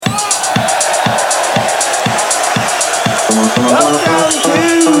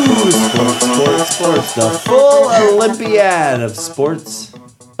Sports, the full Olympiad of sports,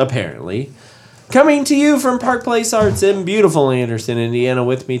 apparently. Coming to you from Park Place Arts in beautiful Anderson, Indiana,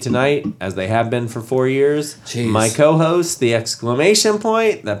 with me tonight, as they have been for 4 years. Jeez. My co-host, the exclamation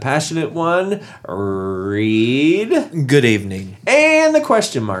point, the passionate one, Reed. Good evening. And the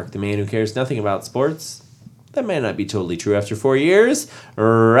question mark, the man who cares nothing about sports. That may not be totally true after 4 years.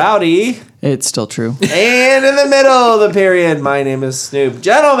 Rowdy. It's still true. And in the middle of the period, my name is Snoop.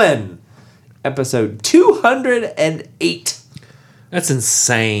 Gentlemen, episode 208. That's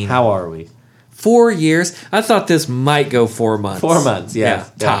insane. How are we? 4 years? I thought this might go 4 months. 4 months, yeah.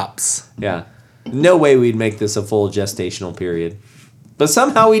 Tops. Yeah. No way we'd make this a full gestational period. But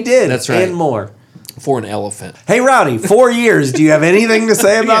somehow we did. That's right. And more. For an elephant. Hey, Rowdy, 4 years. Do you have anything to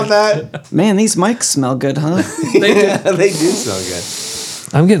say about that? Man, these mics smell good, huh? They do smell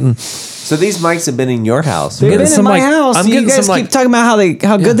good. I'm getting... So these mics have been in your house. They've right? been in some, my like- house. I'm You getting guys some, keep like- talking about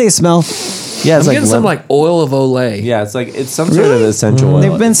how good they smell. Yeah, it's I'm getting some lemon. like oil of Olay. Yeah, it's some sort of essential oil.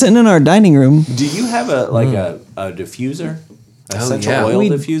 They've been sitting in our dining room. Do you have a diffuser? Essential yeah. oil We-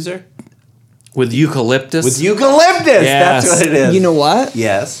 diffuser? With eucalyptus. With eucalyptus! Yes. That's what it is. You know what?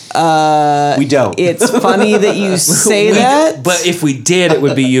 Yes. We don't. It's funny that you say that. But if we did, it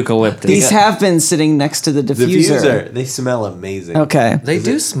would be eucalyptus. These have been sitting next to the diffuser. diffuser. They smell amazing. Okay. They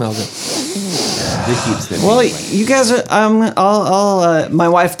do smell good. They keep sniffing. Well, anyway. you guys are. My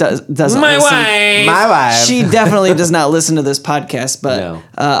wife doesn't. My listen. wife. My wife. She definitely does not listen to this podcast, but No.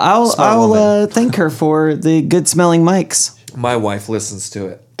 I'll Smart woman. thank her for the good smelling mics. My wife listens to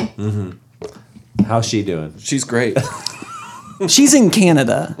it. How's she doing? She's great. She's in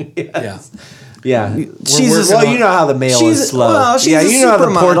Canada. Yeah. Yeah. She's Well, you know how the mail is slow. Well, she's yeah, a you know how the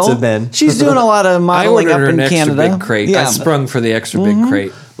ports supermodel. have been. She's doing a lot of I modeling ordered up her in an extra Canada. big crate. Yeah, I sprung for the extra big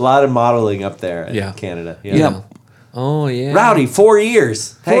crate. A lot of modeling up there in Yeah. Canada. Yeah. Yep. Oh, yeah. Rowdy, 4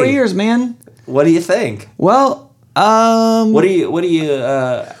 years. 4 Hey, years, man. What do you think? Well, What do you,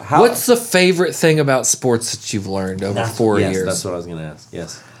 how? What's the favorite thing about sports that you've learned over 4 yes, years? That's what I was going to ask.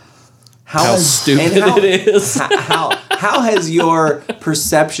 Yes. How stupid and it is. How has your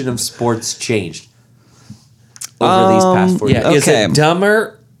perception of sports changed over these past 4 years? Yeah, is Okay. it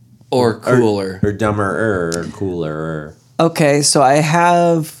dumber or cooler? Or dumber or cooler? okay, so I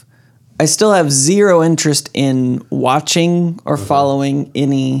still have zero interest in watching or following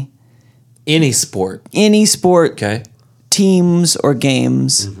any sport. sport Okay. teams or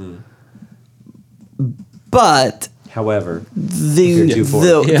games. But However, the You're too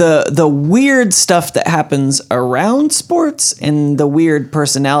forward. the weird stuff that happens around sports and the weird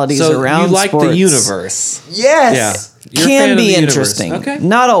personalities So around you like sports the universe. yes. Yeah. You're a fan can of be the universe. interesting. Okay.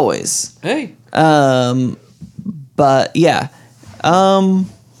 Not always. Hey. But yeah.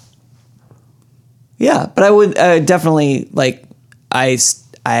 Yeah, but I would definitely like I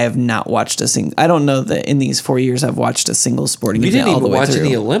have not watched a single. I don't know that in these 4 years I've watched a single sporting You event didn't all the even way watch through.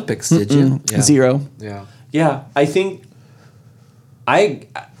 any Olympics, did you? Yeah. Zero. Yeah. Yeah, I think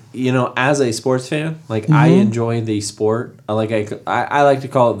as a sports fan, like I enjoy the sport. I like to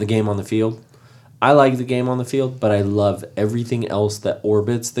call it the game on the field. I like the game on the field, but I love everything else that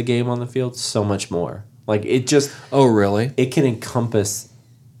orbits the game on the field so much more. Like it just Oh, really? it can encompass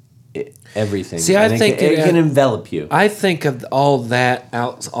everything. See, I And think it can envelop you. I think of all that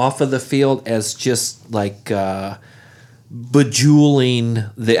off of the field as just like bejeweling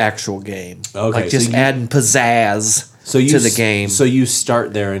the actual game. Okay, Like just so you- adding pizzazz to the game. So you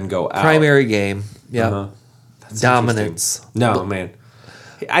start there and go out. Primary game. Yeah. Uh-huh. That's Dominance. No, man.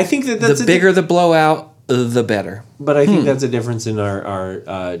 I think The that's bigger the blowout, the better. But I think that's a difference in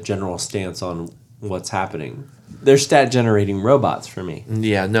our general stance on what's happening. They're stat generating robots for me.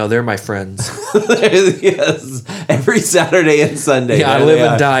 Yeah, no, they're my friends. Yes, every Saturday and Sunday. Yeah, I there live they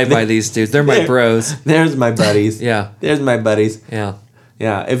and are. die by these dudes. They're my bros. There's my buddies. Yeah. There's my buddies. Yeah.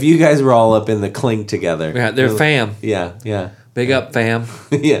 Yeah, if you guys were all up in the clink together. Yeah, they're fam. Yeah, yeah, Big up, fam.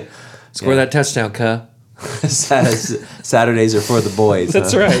 yeah. Score that touchdown, cuh. Saturdays are for the boys.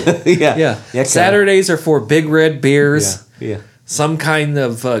 That's huh? right. yeah. Yeah. Yeah, Saturdays are for big red beers. Yeah. Some kind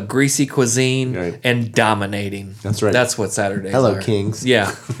of greasy cuisine Right. and dominating. That's right. That's what Saturdays Hello, are. kings.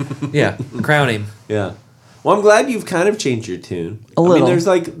 Yeah. Yeah. Crown him. Yeah. Well, I'm glad you've kind of changed your tune. A little. I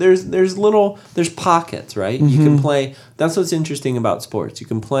mean, there's pockets, right? You can play. That's what's interesting about sports. You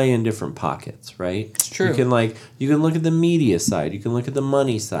can play in different pockets, right? It's true. You can look at the media side. You can look at the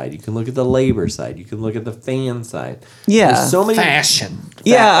money side. You can look at the labor side. You can look at the fan side. Yeah. There's so many Fashion.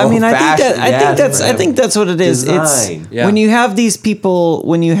 Yeah, I mean, I fashion. think that's what it is. Design. It's Yeah. when you have these people,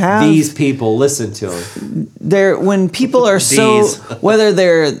 when you have These people, listen to them. when people are so These. whether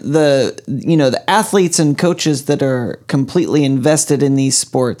they're the athletes and coaches that are completely invested in these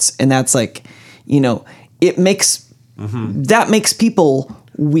sports, and that's like it makes that makes people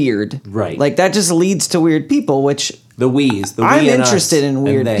weird. Right. Like that just leads to weird people, which The we's. The we I'm and interested us, in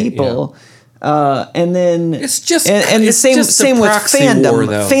weird and they, people. And then It's just- and the it's same just a same with proxy fandom. war,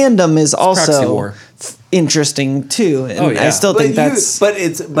 though. Fandom is proxy also war. interesting too, and Oh, yeah. I still think that's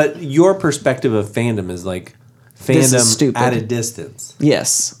but your perspective of fandom is like This is fandom stupid. at a distance.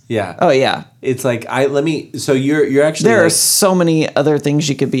 yes. Yeah. Oh yeah. It's like so you're actually There are like, so many other things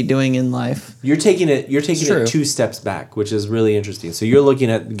you could be doing in life. you're taking it true. 2 steps back, which is really interesting. So you're looking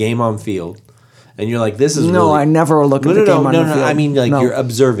at game on field, and you're like, this is No, really, I never look at the game on the field. I mean, like No. you're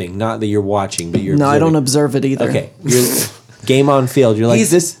observing, not that you're watching, but you're No, I don't observing. observe it either. Okay, you're game on field. You're like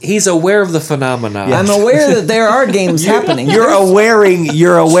He's aware of the phenomenon. I'm aware that there are games happening. You're awareing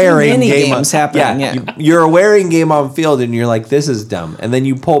many game games on, happening, yeah. You're awareing game on field, and you're like, this is dumb. And then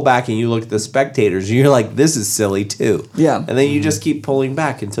you pull back and you look at the spectators, and you're like, this is silly too. Yeah. And then you just keep pulling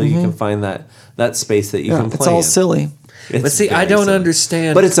back until you can find that space that you Yeah, can play. it's all in. silly. It's But see, I very don't silly.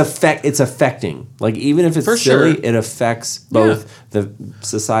 understand. But it's affecting. Like even if it's For silly, sure. it affects both the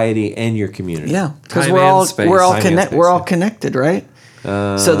society and your community. Yeah, because Time we're and all space. we're all Time and connect space, we're all yeah. connected, right?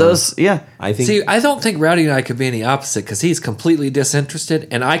 So those, yeah. I think. See, I don't think Rowdy and I could be any opposite because he's completely disinterested,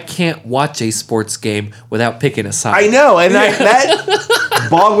 and I can't watch a sports game without picking a side. I know, and that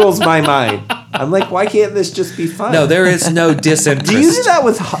boggles my mind. I'm like, why can't this just be fun? No, there is no disinterest. Do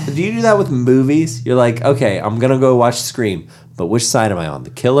you do that with movies? You're like, okay, I'm gonna go watch Scream, but which side am I on? The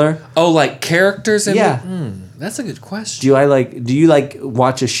killer? Oh, like characters? Yeah. That's a good question. Do you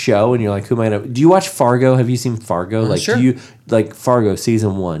watch a show and you're like, who am I gonna? Do you watch Fargo? Have you seen Fargo? Like, sure. do you like Fargo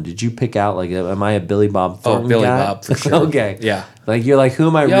season 1? Did you pick out like, am I a Billy Bob Thornton Billy guy? Bob, for sure. Okay, Yeah. Like you're like, who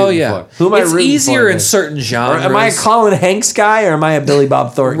am I rooting Oh, yeah. for? Who am I It's rooting for? easier in this? certain Or genres. am I a Colin Hanks guy or am I a Billy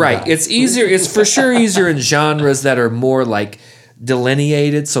Bob Thornton Right. guy? It's easier. It's for sure easier in genres that are more like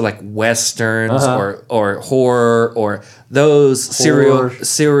delineated. So like westerns or horror or those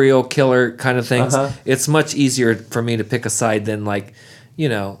serial killer kind of things. It's much easier for me to pick a side than like,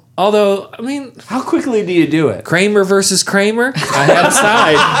 although, I mean, How quickly do you do it? Kramer versus Kramer, I had a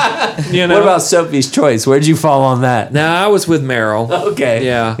side. What about Sophie's Choice? Where'd you fall on that? No, I was with Meryl. Okay.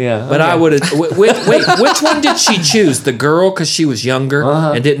 Yeah. Yeah. But I okay. would have. Wait, which one did she choose? The girl because she was younger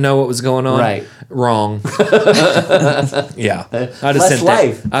and didn't know what was going on? Right. Wrong. Yeah. I'd have Less sent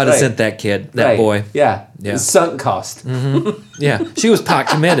life. that. I'd have Right. sent that kid, that Right. boy. Yeah. Yeah. Sunk cost. Yeah. She was pot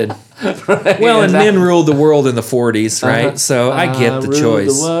committed. Well, and men ruled the world in the 40s, right? So I get the Ruled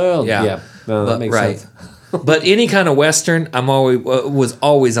choice. The world. Yeah. Yeah. No, that But, makes right. sense. But any kind of Western, I'm always was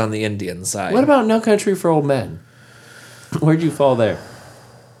always on the Indian side. What about No Country for Old Men? Where'd you fall there?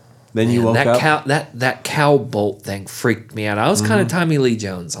 Then you woke that up. that cow bolt thing freaked me out. I was kind of Tommy Lee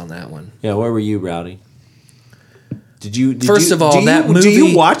Jones on that one. Yeah, where were you, Rowdy? First of all, that Do movie-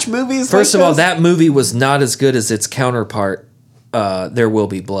 you watch movies? First like of all, this? that movie was not as good as its counterpart. There Will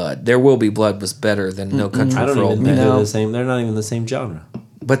Be Blood. There Will Be Blood was better than No Country I don't for Old even think Men. they're No. the same. They're not even the same genre.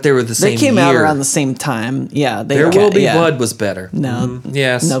 But they were the same They came year. out around the same time. Yeah, There Will Be Blood was better. No,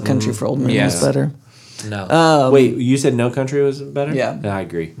 Yes. No Country for Old Men Yes. was better. No. Wait, you said No Country was better? Yeah. I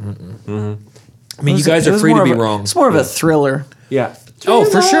agree. I mean, you guys It are was free to more be of a- wrong. It's more of a thriller. Yeah. Oh,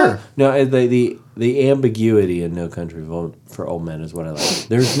 for sure. No, the ambiguity in No Country for Old Men is what I like.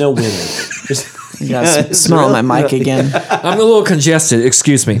 There's no women. You gotta smell my mic again. I'm a little congested.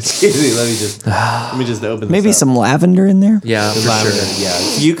 Excuse me. Excuse me, let me just open this Maybe up. some lavender in there. Yeah, for Lavender, sure. yeah.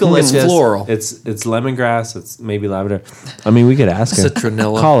 It's eucalyptus. It's floral. It's lemongrass. It's maybe lavender. I mean, we could ask her.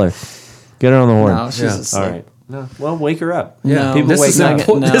 Citronella. Call her. Get her on the horn. No, she's Yeah. asleep. All right. No. Well, wake her up. No. People This wake is, up.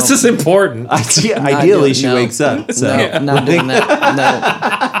 important. No. This is important. Ideally, doing- she no. wakes up. So No, not doing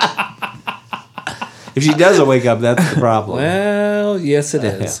that. if she doesn't wake up, that's the problem. Well, yes, it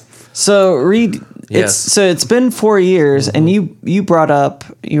is. So Reed, Yes. it's been 4 years, and you brought up,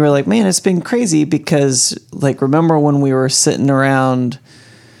 you were like, man, it's been crazy because like remember when we were sitting around.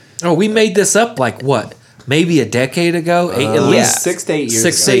 Oh, we made this up like what? Maybe a decade ago? At yeah. least 6 to 8 years.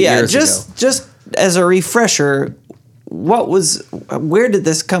 Six, ago. eight Yeah, years just as a refresher, where did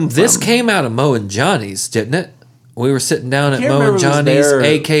this come from? This came out of Mo and Johnny's, didn't it? We were sitting down at can't Mo remember and if it was Johnny's, there.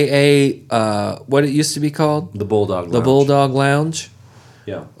 aka what it used to be called, The Bulldog. the Lounge. Bulldog Lounge.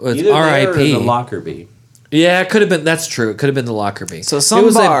 Yeah. It's Either there or RIP. the Lockerbie. Yeah, it could have been. That's true. It could have been the Lockerbie. So some it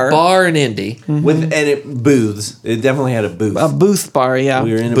was bar. a bar in Indy. With and it booths. It definitely had a booth. a booth bar, yeah.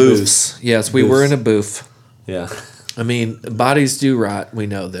 we were in a Booths. Yes, we were in a booth. Yeah. I mean, bodies do rot. We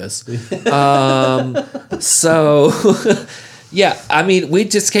know this. So Yeah, I mean, we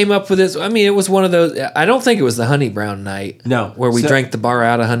just came up with this. I mean, it was one of those. I don't think it was the Honey Brown night. No. where we So- drank the bar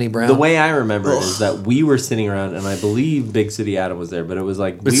out of Honey Brown. The way I remember it is that we were sitting around, and I believe Big City Adam was there, but it was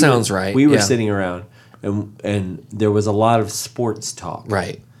like It sounds right, We were yeah. sitting around, and there was a lot of sports talk,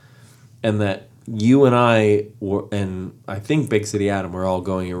 right. and that you and I were, and I think Big City Adam were all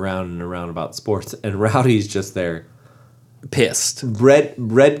going around and around about sports, and Rowdy's just there. Pissed.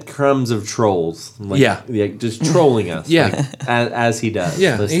 Breadcrumbs of trolls, like, Yeah. just trolling us, Yeah. like, as he does,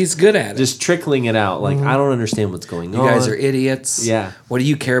 Yeah, Just- he's good at it. just trickling it out. Like I don't understand what's going You on. guys are idiots. Yeah. What do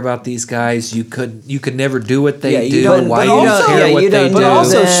you care about these guys? You could never do what they Yeah, you do. don't- Why but do you also- care yeah, what you they don't do? But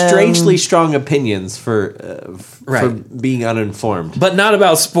also Them. strangely strong opinions for Right. being uninformed. But not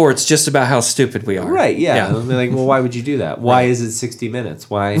about sports, just about how stupid we are. Right, yeah. And they're like, well, why would you do that? Why is it 60 minutes?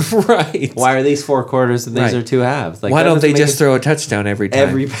 Why Right. why are these 4 quarters and these Right. are 2 halves? Like, Why that don't they doesn't make just throw a touchdown every time?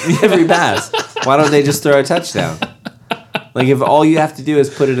 every pass? Why don't they just throw a touchdown? Like, if all you have to do is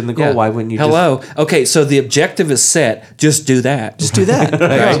put it in the goal, Yeah. why wouldn't you Hello. Okay, so the objective is set. Just do that. Just do that.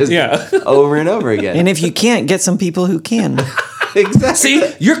 just, just Yeah. over and over again? And if you can't, get some people who can. Exactly.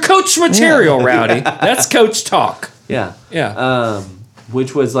 See, you're coach material, Rowdy. That's coach talk. Yeah. Yeah.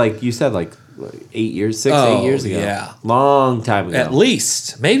 Which was like you said, like 8 years, 8 Oh, years ago. yeah. Long time ago. At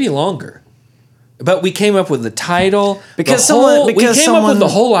least, maybe longer. But we came up with the title Because the someone- whole- we because came up someone- with the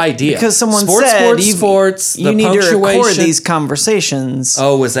whole idea Because someone sports, said sports, you, sports. you the need to record punctuation. these conversations.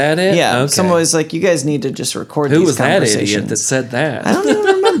 Oh, was that it? yeah. Okay. Someone was like, you guys need to just record Who these was that conversations. idiot that said that? I don't even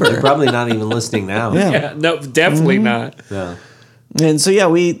remember. They're probably not even listening now. Yeah. Yeah, no, definitely not. Yeah. And so, yeah,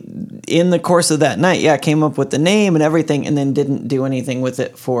 we, in the course of that night, came up with the name and everything and then didn't do anything with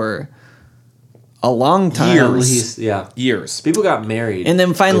it for a long time. At least, yeah. Years. People got married. And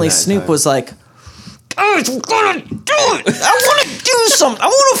then finally in that Snoop time. was like, guys, we're gonna do it. I want to do something. I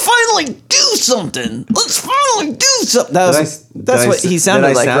want to finally do something. Let's finally do something. That's did what I- he did sounded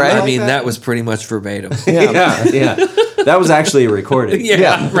I like, sound right? I like mean, that? that was pretty much verbatim. yeah, yeah. That was actually a recording.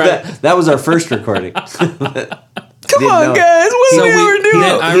 Yeah, right. That was our first recording. Come on, guys. What So did we we- ever do?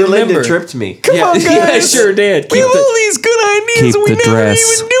 then I He Linda remember. tripped me. Come Yeah, on, guys. yeah, I sure did. We Keep have the- all these good ideas keep and we the never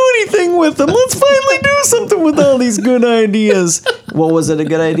dress. even do anything with them. Let's finally do something with all these good ideas. What was it a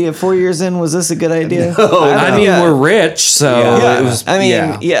good idea? 4 years in, was this a good idea? I mean, Yeah. we're rich, so Yeah. it was. I mean,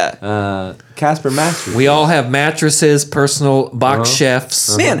 yeah. yeah. Casper Masters. We all have mattresses, personal box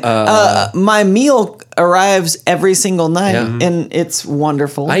chefs. Man, my meal arrives every single night, and it's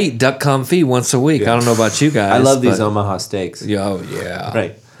wonderful. I eat duck confit once a week. I don't know about you guys. I love these but- Omaha steaks. Oh yeah.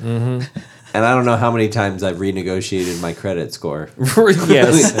 Right. Mm-hmm. And I don't know how many times I've renegotiated my credit score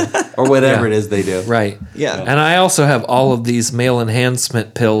Yes. or whatever Yeah. it is they do. Right. Yeah. And I also have all of these male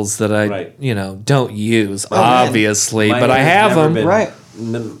enhancement pills that I, Right. don't use, man. obviously, My but I hair's have never them. been- Right.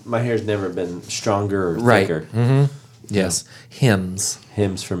 My hair's never been stronger or Right. thicker. Yes. Hymns.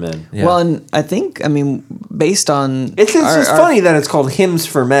 Hymns for men. Yeah. Well, and I think, based on It's our- just our- funny that it's called hymns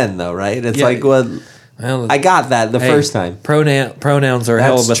for men, though, right? It's Yeah. like, well, Well, I got that the hey, first time. Pronouns are a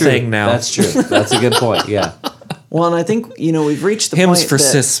hell of a true. thing now. That's true. That's a good point. Yeah. Well, and I think we've reached the Hymns point for that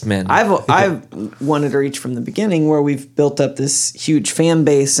cis men. I've wanted to reach from the beginning, where we've built up this huge fan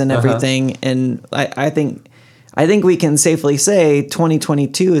base and everything, and I think we can safely say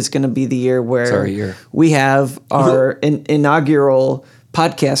 2022 is going to be the year where It's our year. we have our inaugural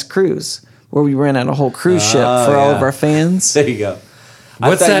podcast cruise, where we rent out a whole cruise ship for all of yeah. our fans. There you go. I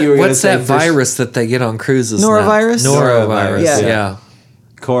What's thought that? you were gonna What's say that virus that they get on cruises? Norovirus? Now? Norovirus. Yeah. Yeah.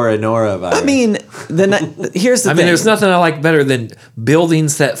 Coronorovirus. I mean, here's the I thing. mean, there's nothing I like better than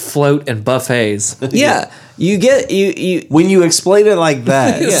buildings that float and buffets. Yeah, you get you. when you explain it like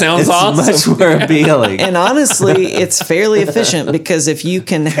that, It sounds it's awesome. much more appealing. And honestly, it's fairly efficient because if you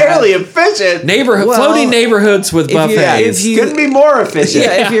can have, Fairly efficient. Well, floating neighborhoods with if you- buffets. if you- Couldn't be more efficient.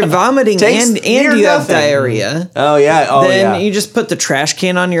 yeah, if you're vomiting Takes and near you have nothing. diarrhea, Oh yeah. Oh then yeah. you just put the trash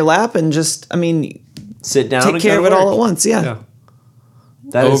can on your lap and just, Sit down. take and care go of to it all work. at once. Yeah. Yeah.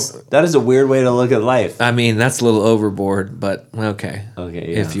 That is a weird way to look at life. I mean, that's a little overboard, but okay.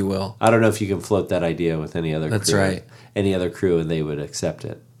 Okay, yeah. If you will. I don't know if you can float that idea with any other. That's crew. right. Any other crew, and they would accept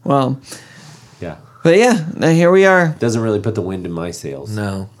it. Well, Yeah. but yeah, now here we are. Doesn't really put the wind in my sails.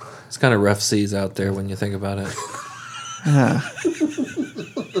 No. It's kind of rough seas out there when you think about it.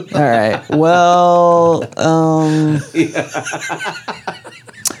 All right. Well,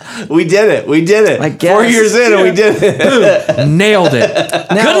 We did it. We did it. I 4 guess. years in, and we did it. Nailed it.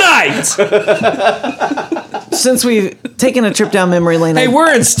 Good night. since we've taken a trip down memory lane, Hey,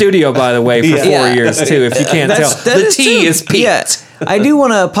 we're in studio, by the way, for 4 Yeah. years, too, if you can't tell. that The is tea true. is peaked. Yeah. I do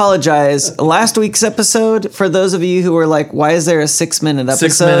want to apologize. Last week's episode, for those of you who were like, why is there a 6-minute episode?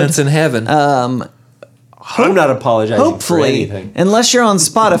 6 minutes in heaven. I'm not apologizing for Hopefully, anything. unless you're on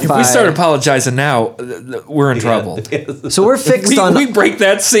Spotify. If we start apologizing now, we're in trouble. So we're fixed We break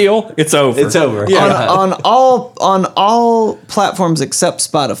that seal, it's over. It's over. on all platforms except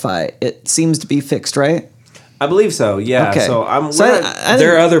Spotify. It seems to be fixed, right? I believe so. Yeah. Okay. So I'm. So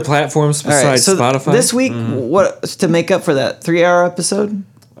There are other platforms all right, besides so Spotify. This week, what to make up for that 3-hour episode?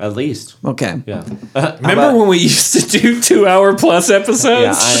 At least. Okay. Yeah. Remember when we used to do 2-hour plus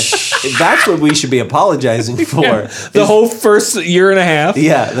episodes? Yeah. That's what we should be apologizing for. The whole first year and a half.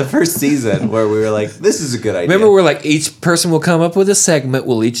 Yeah, the first season where we were like, this is a good idea. Remember, we're like, each person will come up with a segment.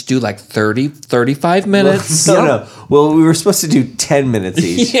 We'll each do like 30, 35 minutes. No. Well, we were supposed to do 10 minutes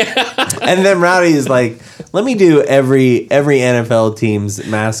each. And then Rowdy is like, let me do every NFL team's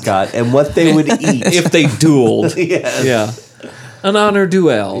mascot and what they would eat. If they dueled. Yes. Yeah. An honor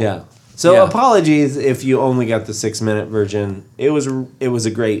duel. Yeah. So Yeah. apologies if you only got the 6-minute version. It was a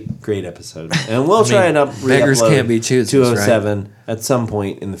great episode, and we'll try and beggars re-upload can't be choosers, 207 at some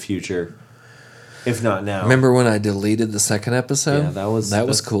point in the future, if not now. Remember when I deleted the second episode? Yeah, that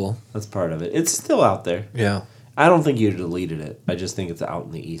was cool. That's part of it. It's still out there. Yeah. I don't think you deleted it. I just think it's out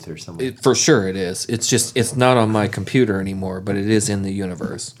in the ether somewhere. For sure it is. It's just, it's not on my computer anymore, but it is in the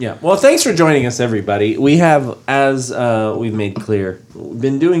universe. Yeah. Well, thanks for joining us, everybody. We have, as we've made clear,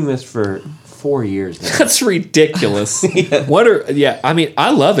 been doing this for 4 years now. That's ridiculous. I mean,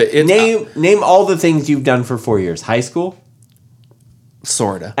 I love it. Name all the things you've done for 4 years. High school?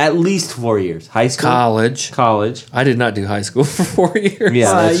 Sorta. At least 4 years. High school? College. I did not do high school for 4 years.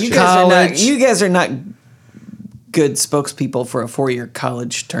 Yeah, that's you true. guys are not good spokespeople for a 4-year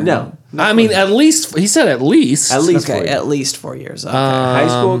college term. No. I mean, at least, he said at least. At least 4 Okay, years. at least 4 years. Okay. High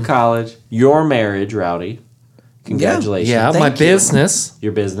school, college, your marriage, Rowdy. Congratulations. Yeah, Thank my you. business.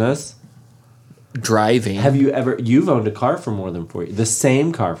 Your business. Driving. You've owned a car for more than 4 years. The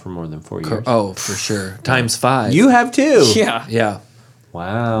same car for more than 4 years. Oh, for sure. Times 5. You have too. yeah. Yeah.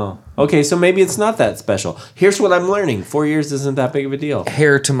 Wow. Okay, so maybe it's not that special. Here's what I'm learning. 4 years isn't that big of a deal.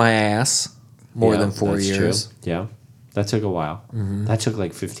 Hair to my ass. More Yeah, than 4 that's years. True. Yeah. That took a while. That took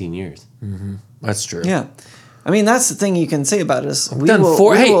like 15 years. That's true. Yeah. I mean, that's the thing you can say about us. I've done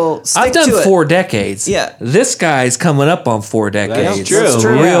 4 decades. Yeah. This guy's coming up on 4 decades. That's true. That's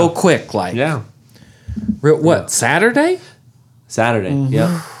true. Real quick, like. Yeah. Saturday? Saturday.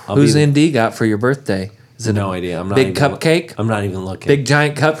 Yeah. Who's ND got for your birthday? Is it No idea. I'm not big even cupcake? I'm not even looking. Big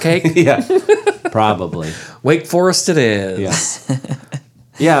giant cupcake? Yeah. Probably. Wake Forest it is. Yeah.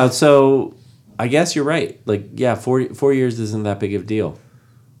 Yeah, so I guess you're right. Like, yeah, 4 years isn't that big of a deal.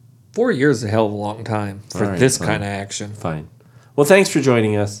 4 years is a hell of a long time for All right, this fine. kind of action. Fine. Well, thanks for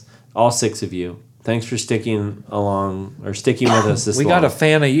joining us, all 6 of you. Thanks for sticking along or sticking with us this We long. got a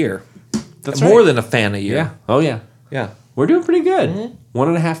fan a year. That's More right. than a fan a year. Yeah. Oh, yeah. Yeah. We're doing pretty good.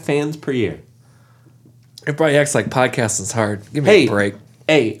 1.5 fans per year. Everybody acts like podcasting's hard. Give me Hey, a break.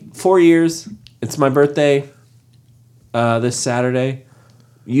 Hey, 4 years. It's my birthday this Saturday.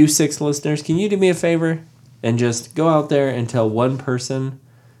 You 6 listeners, can you do me a favor and just go out there and tell one person,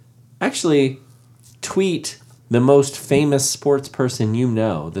 actually tweet the most famous sports person you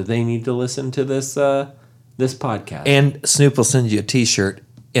know that they need to listen to this this podcast. And Snoop will send you a T-shirt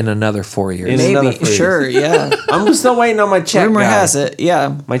in another 4 years. In another Maybe. phrase. Sure, yeah. I'm still waiting on my Czech Rumor guy. has it,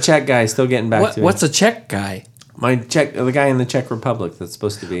 yeah. My Czech guy is still getting back to me. What's a Czech guy? My Czech, the guy in the Czech Republic that's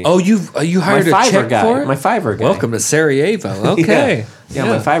supposed to be. Oh, you hired a my Fiverr Czech guy. for it? My Fiverr guy. Welcome to Sarajevo. Okay. Yeah,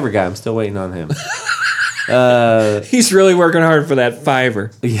 my Fiverr guy. I'm still waiting on him. He's really working hard for that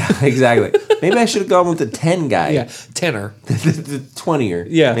Fiverr. Yeah, exactly. Maybe I should have gone with the 10 guy. Yeah, tenor. the 20er.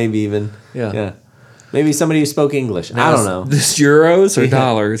 Yeah. Maybe even. Yeah. Maybe somebody who spoke English. I don't know. This euros or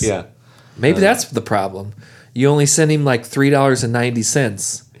dollars? Yeah. Maybe that's the problem. You only send him like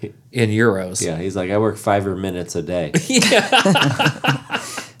 $3.90 in euros. Yeah, he's like, I work 5 minutes a day.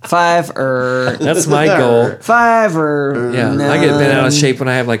 That's my goal. Yeah, I get bent out of shape when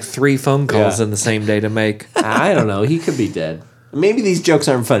I have like 3 phone calls Yeah. in the same day to make. I don't know. He could be dead. Maybe these jokes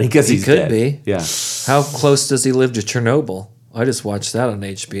aren't funny because he's could dead. be. Yeah. How close does he live to Chernobyl? I just watched that on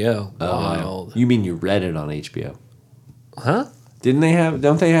HBO. Wild. You mean you read it on HBO? Huh? Don't they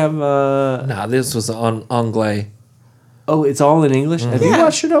have Nah, this was on Anglais. Oh, it's all in English? Have you Yeah.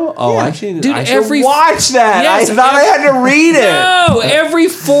 watched it all? Oh, Yeah. actually, Dude, I should every- watch that. Yes, I thought I had to read it. No, every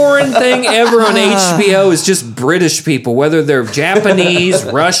foreign thing ever on HBO is just British people, whether they're Japanese,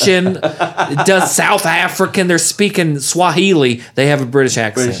 Russian, does South African, they're speaking Swahili, they have a British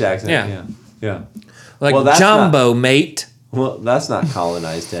accent. British accent. Yeah. Like Well, that's Jumbo, mate. Well, that's not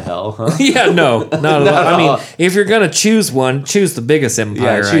colonized to hell, huh? Yeah, no, not at all. I mean, if you're gonna choose one, choose the biggest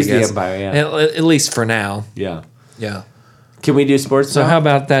empire. Yeah, choose I the guess. empire, yeah. At least for now. Yeah. Yeah. Can we do sports? So now? how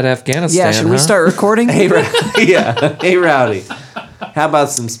about that Afghanistan? Yeah, should we start recording? Hey, yeah. Hey, Rowdy. How about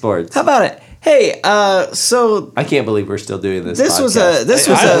some sports? How about it? Hey, so I can't believe we're still doing this. this was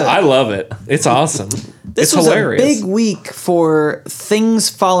a I love it. It's awesome. this It's was hilarious. a big week for things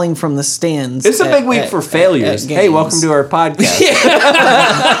falling from the stands. It's a big week for failures. Hey, welcome to our podcast.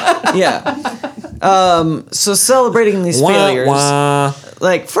 Yeah. So celebrating these failures,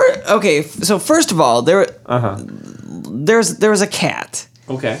 like so first of all, there was a cat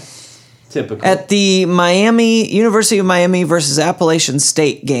Okay. Typical. at the University of Miami versus Appalachian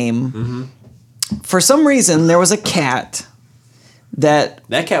State game. Mm-hmm. For some reason, there was a cat that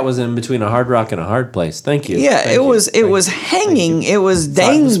cat was in between a hard rock and a hard place. Thank you. yeah, Thank it you. was Thank you. hanging. It was It's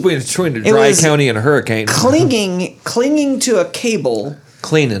dang between a it dry was county and a hurricane. clinging to a cable,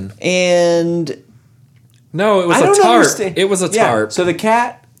 Cleaning. and No, it was I a don't tarp. understand. It was a Yeah, tarp. so the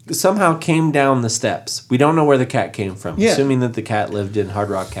cat somehow came down the steps. We don't know where the cat came from. Yeah. Assuming that the cat lived in Hard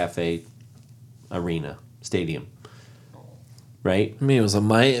Rock Cafe Arena Stadium. Right? I mean, it was a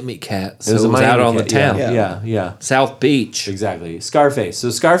Miami cat, so It was, a out Miami on the cat. town. Yeah. South Beach. Exactly. Scarface.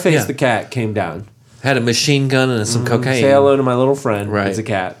 So Scarface, Yeah. the cat, came down. Had a machine gun and some cocaine. Say hello to my little friend. Right. It's a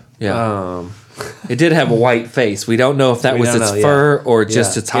cat. Yeah. It did have a white face. We don't know if that We was don't its know, fur yeah. or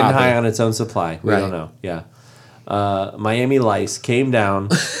just its Getting high hobby. on its own supply. We Right. don't know. Yeah. Miami Lice came down.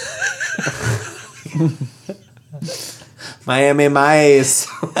 Miami Mice.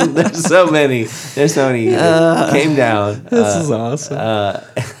 There's so many. Came down. This is awesome.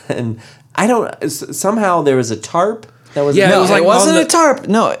 And I don't. Somehow there was a tarp that was. Yeah, no, it was like it wasn't on a tarp.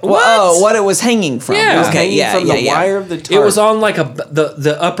 No, what it was hanging from. Yeah. It was okay, hanging yeah, from yeah, the yeah. wire of the tarp. It was on like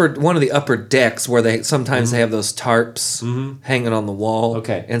the upper one of the upper decks where they sometimes they have those tarps hanging on the wall.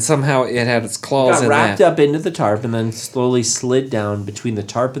 Okay. And somehow it had its claws got in wrapped that. up into the tarp and then slowly slid down between the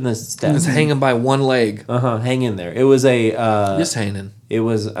tarp and the It steps. was hanging by one leg. Hang in there. It was a. Just hanging. It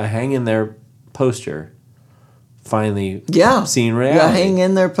was a hang in there poster. Finally, Yeah. seen Yeah, reality. hang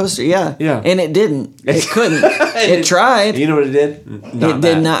in there poster. Yeah. Yeah. And it didn't. It couldn't. It tried. You know what it did? It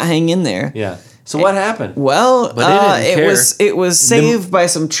did not hang in there. Yeah. So what happened? Well, But it didn't care. it was saved by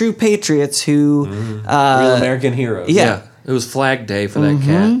some true patriots who Real American heroes. yeah. It was Flag Day for that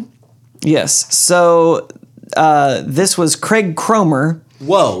cat. yes. So this was Craig Cromer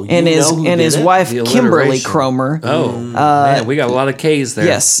Whoa. and his wife The Kimberly alliteration. Cromer. Oh, man, we got a lot of K's there.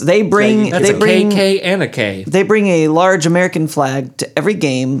 Yes, they bring That's they a bring KK and a K. they bring a large American flag to every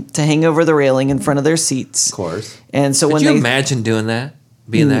game to hang over the railing in front of their seats. Of course. And so Could when you they imagine doing that?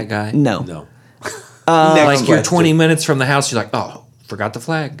 Being that guy? no. No. Like you're 20 minutes from the house, you're like, oh, forgot the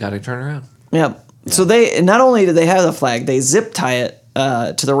flag. Got to turn around. Yeah. So they not only do they have the flag, they zip tie it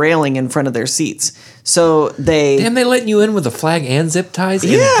to the railing in front of their seats. So they Damn, they letting you in with a flag and zip ties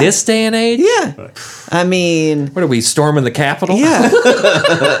in Yeah. this day and age? yeah. I mean, What are we, storming the Capitol? yeah.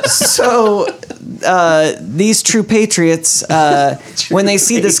 So these true patriots, when they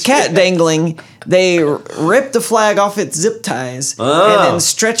see this cat dangling, they ripped the flag off its zip ties and then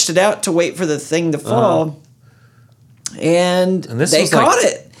stretched it out to wait for the thing to fall. And this they was like- caught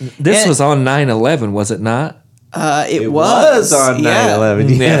it. This And- was on 9/11, was it not? It was on 9/11.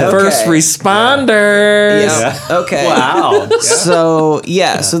 Yeah. First Okay. responders. Yeah. Okay. Wow. So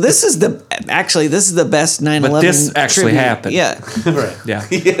so this is the best 9/11. But this actually tribute. happened. Yeah. Right. Yeah.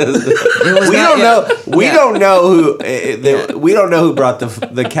 It was We not- don't know. We yeah. don't know who. We don't know who brought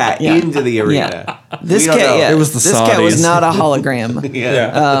the cat into the arena. Yeah. This We don't cat, know. yeah, It was the this cat was Saudis. not a hologram.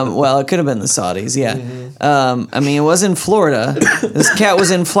 Yeah. Well, it could have been the Saudis. Yeah. I mean, it was in Florida. This cat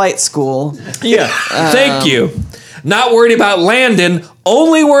was in flight school. Yeah. Thank you. Not worried about landing,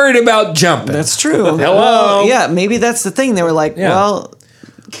 only worried about jumping. That's true. Hello. Well, yeah, maybe that's the thing. They were like, Yeah. well,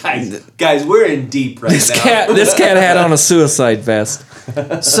 Guys, we're in deep right now. This cat had on a suicide vest.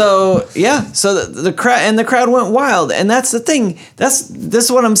 so yeah, so the crowd went wild, and that's the thing. This is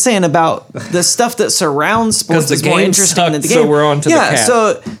what I'm saying about the stuff that surrounds sports. 'Cause the is more game interesting than the sucked, game. so we're on to the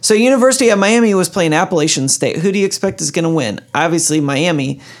cat. So University of Miami was playing Appalachian State. Who do you expect is going to win? Obviously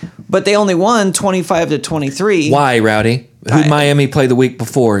Miami, but they only won 25-23. Why, Rowdy? Who'd Miami play the week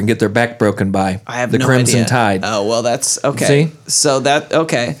before and get their back broken by? I have the no Crimson idea. Tide. Oh well, that's okay. See? So that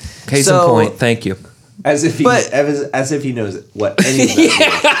okay. Case so, in point. Thank you. As if he knows what any of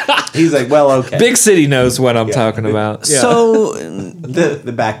that means. He's like, well, okay. Big City knows what I'm talking about. Yeah. So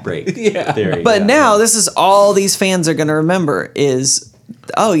the back break theory. But yeah. now this is all these fans are going to remember is,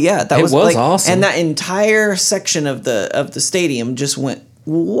 oh yeah, that It was was like, awesome. and that entire section of the stadium just went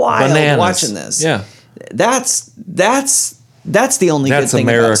wild Bananas. watching this. Yeah. That's the only That's good thing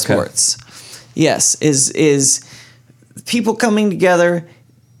America. about sports. Yes, is people coming together.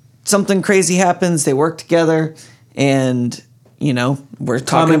 Something crazy happens. They work together, and we're talking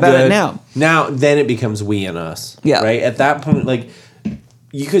Common about good. it now. Now, then it becomes we and us. Yeah. Right? At that point, like,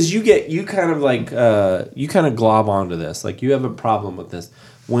 because you kind of glob onto this. Like, you have a problem with this.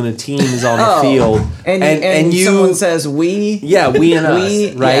 When a team is on the field and someone says we. Yeah, we and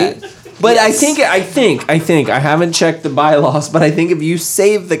us, right? Yeah. But Yes. I think I haven't checked the bylaws, but I think if you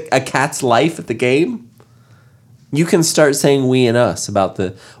save a cat's life at the game, you can start saying we and us about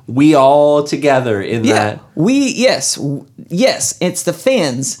we all together in that. Yes, it's the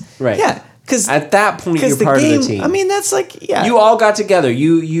fans. Right. Yeah, because At that point, you're part of the team. I mean, that's like, You all got together.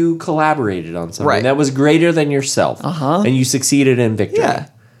 You collaborated on something Right. that was greater than yourself. And you succeeded in victory. Yeah.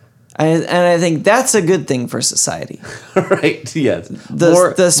 And I think that's a good thing for society. Right. Yes. The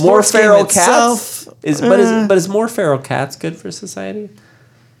more sports game feral itself, cats is more feral cats good for society?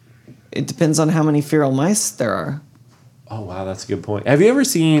 It depends on how many feral mice there are. Oh wow, that's a good point. Have you ever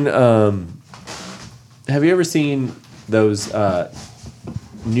seen those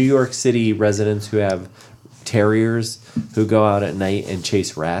New York City residents who have terriers who go out at night and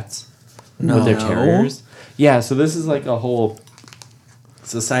chase rats with their terriers? Yeah, so this is like a whole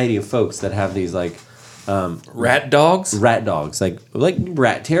society of folks that have these like Rat dogs? rat dogs, like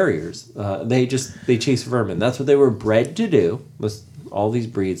rat terriers. They chase vermin. That's what they were bred to do. Was all these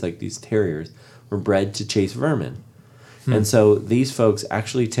breeds, like these terriers, were bred to chase vermin. And so these folks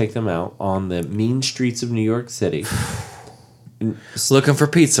actually take them out on the mean streets of New York City. Looking for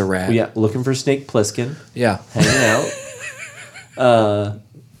pizza rat. Yeah, looking for Snake Plissken, Yeah. hanging out.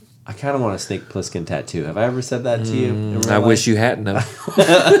 I kind of want a Snake Plissken tattoo. Have I ever said that to you? in real I life? wish you hadn't.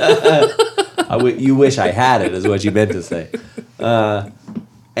 You wish I had it, is what you meant to say.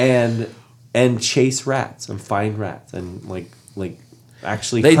 And chase rats and find rats and like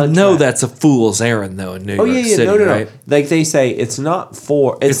actually. They hunt know rats. that's a fool's errand, though, in New York City, no, right? Like they say, it's not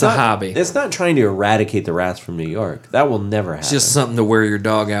for. It's a not, hobby. It's not trying to eradicate the rats from New York. That will never happen. It's just something to wear your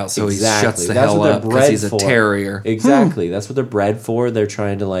dog out so he shuts the That's hell what they're up because bred he's a for. terrier. Exactly. That's what they're bred for. They're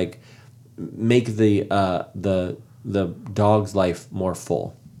trying to like make the dog's life more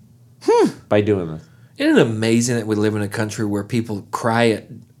full by doing this. Isn't it amazing that we live in a country where people cry at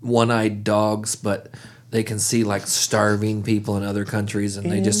one-eyed dogs, but they can see like starving people in other countries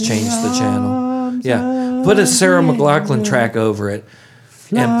and they just change the channel? Yeah. Put a Sarah McLachlan track over it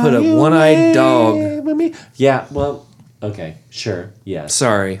and put a one-eyed dog. Yeah, well, okay, sure, yes.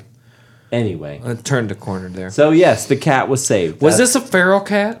 Sorry. Anyway. I turned a corner there. So, yes, the cat was saved. Was this a feral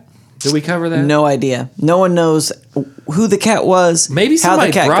cat? Did we cover that? No idea. No one knows who the cat was. Maybe how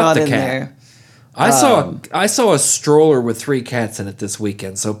somebody the cat brought got the in cat. there. I saw a stroller with 3 cats in it this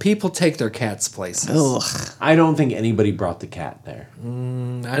weekend, so people take their cats places. Ugh. I don't think anybody brought the cat there.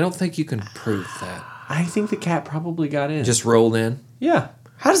 I don't think you can prove that. I think the cat probably got in. Just rolled in. Yeah.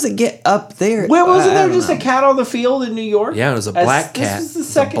 How does it get up there? Well, wasn't I there don't just know. a cat on the field in New York? Yeah, it was a black cat. This was the It's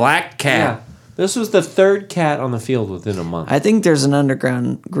a second black cat. Yeah. This was the 3rd cat on the field within a month. I think there's an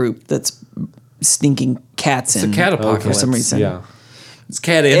underground group that's sneaking cats in. It's a cat for apocalypse. some reason. Yeah. It's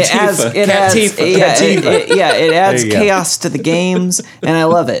cat It adds, Antifa. it Cat adds, Tifa. yeah, Cat Tifa. it adds There you go. chaos to the games, and I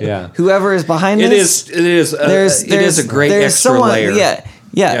love it. Yeah. Whoever is behind It this, is a great there's extra someone- layer. Yeah.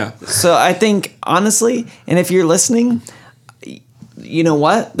 Yeah. So I think honestly, and if you're listening, you know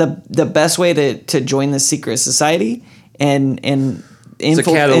what? The best way to join the secret society and cat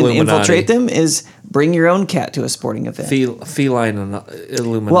Illuminati. infiltrate them is bring your own cat to a sporting event. Feline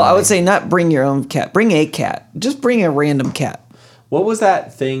Illuminati. Well, I would say not bring your own cat. Bring a cat. Just bring a random cat. What was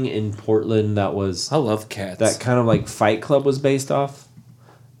that thing in Portland that was I love cats. that kind of like Fight Club was based off?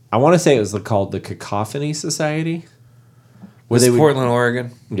 I want to say it was called the Cacophony Society. Where It's they would, Portland,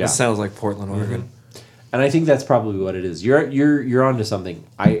 Oregon. Yeah. It sounds like Portland, Oregon. and I think that's probably what it is. You're onto something.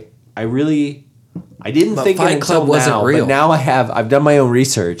 I didn't But think Fight it until Club wasn't now, real. but now I've done my own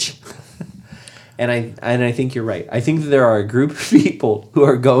research. And I think you're right. I think that there are a group of people who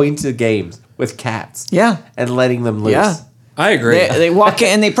are going to games with cats. Yeah. And letting them loose. Yeah. I agree. They walk in,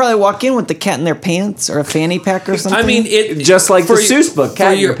 and they probably walk in with the cat in their pants or a fanny pack or something. I mean, it Just like the for Seuss book,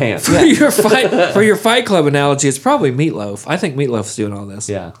 Cat in Your Pants. For your Fight Club analogy, it's probably Meatloaf. I think Meatloaf's doing all this.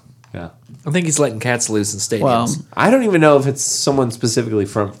 Yeah. Yeah. I think he's letting cats loose in stadiums. Well, I don't even know if it's someone specifically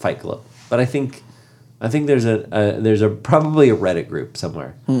from Fight Club, but I think there's a probably a Reddit group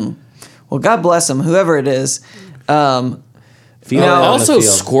somewhere. well, God bless them, whoever it is. Feline on the also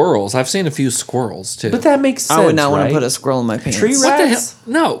field. squirrels. I've seen a few squirrels too. But that makes sense. I would not want right? to put a squirrel in my pants. Tree what the hell? rats?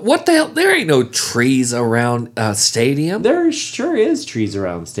 No, what the hell? There ain't no trees around a stadium. There sure is trees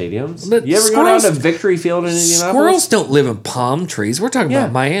around stadiums. But You ever go down squirrels- to Victory Field in Indianapolis? Squirrels don't live in palm trees. We're talking Yeah.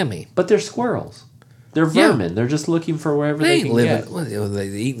 about Miami. But they're squirrels. They're Yeah. vermin. They're just looking for wherever They they ain't can living. get. What, are they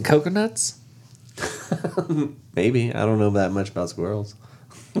eating coconuts? Maybe. I don't know that much about squirrels.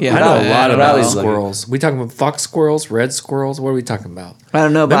 Yeah, I know a lot about Rowdy's squirrels. We talking about fox squirrels, red squirrels? What are we talking about? I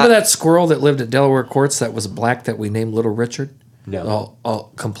don't know about. Remember that squirrel that lived at Delaware Courts that was black that we named Little Richard? No. A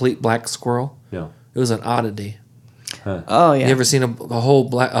complete black squirrel? No. It was an oddity. Oh yeah. You ever seen a whole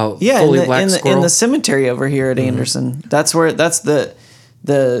black, Yeah, fully black in squirrel? the cemetery over here at Anderson. That's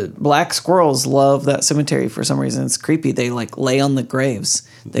the black squirrels love that cemetery for some reason. It's creepy. They like lay on the graves.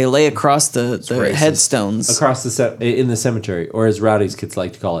 They lay across the racist. headstones. Across in the cemetery, or as Rowdy's kids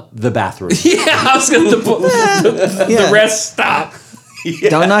like to call it, the bathroom. Yeah, I was going to put the Yeah. rest stop.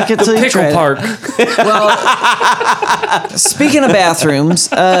 Don't knock it till you try Pickle it. Park. Speaking of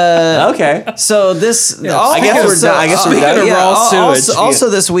bathrooms, Okay. so this I guess we're done. I guess we're done. Speaking of raw sewage. Also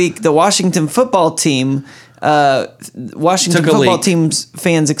this week, the Washington football team, Washington Took a football leak. team's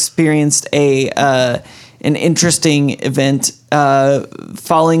fans experienced an interesting event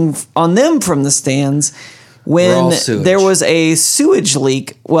falling on them from the stands when Raw sewage. there was a sewage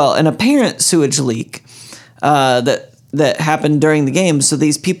leak. Well, an apparent sewage leak that happened during the game. So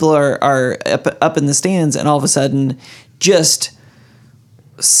these people are up in the stands, and all of a sudden, just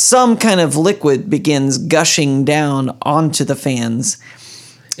some kind of liquid begins gushing down onto the fans.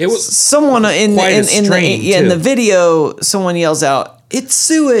 It was Someone in Quite a in strain, in the too. video, someone yells out, "It's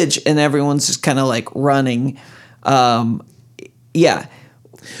sewage!" and everyone's just kind of like running. Yeah.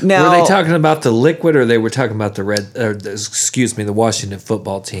 Now, Were they talking about the liquid, or they were talking about the the Washington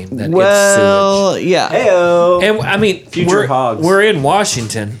football team that gets well, yeah. Heyo. sewage? And I mean, Future hogs. we're in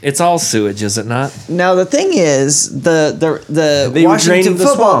Washington. It's all sewage, is it not? Now the thing is, the They were Washington draining the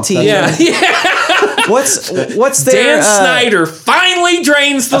football swamp, team. that's Yeah. What's their Dan Snyder finally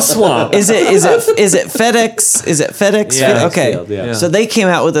drains the swamp. Is it FedEx? Is it FedEx? Yeah, Okay. Field, yeah. So they came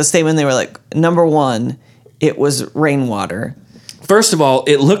out with a statement. They were like, number one, it was rainwater. First of all,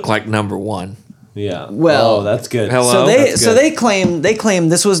 it looked like number one. Yeah. Well, oh, that's good. hello? So That's good. they claim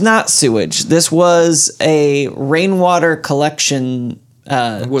this was not sewage. This was a rainwater collection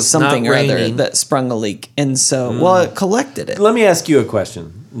was something not or other raining. that sprung a leak. And so well it collected it. Let me ask you a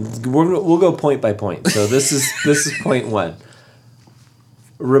question. We'll go point by point. So this is point one.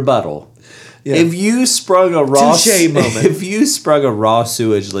 Rebuttal. If you sprung a raw Touche moment. if you sprung a raw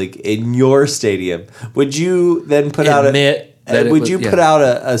sewage leak in your stadium, would you then put Admit that it would was- you yeah. put out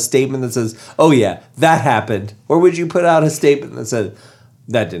a statement that says, "Oh yeah, that happened," or would you put out a statement that said,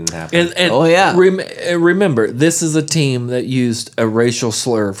 "That didn't happen"? And Oh, yeah. Remember, this is a team that used a racial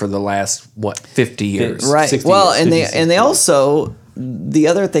slur for the last 50 years. Right. 60 Well, years, and 50, they 60. also the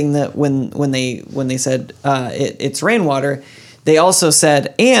other thing that when they said it's rainwater, they also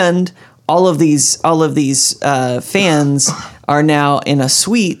said, and all of these fans are now in a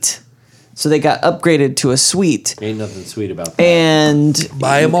suite, so they got upgraded to a suite. Ain't nothing sweet about that. And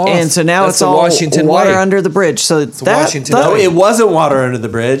Buy 'em off. And so now That's it's the all Washington water way. under the bridge. So that, Washington that- no, it wasn't water under the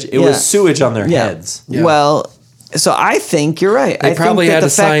bridge. It Yeah. was sewage on their yeah. heads. Yeah. Well, so I think you're right. I probably think had that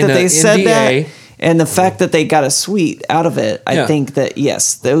to the fact sign that a they said NDA. that and the fact that they got a suite out of it, I Yeah. think that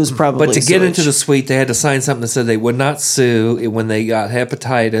yes, that was probably. But to get into sewage. the suite, they had to sign something that said they would not sue when they got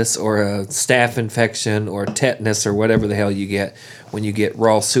hepatitis or a staph infection or tetanus or whatever the hell you get when you get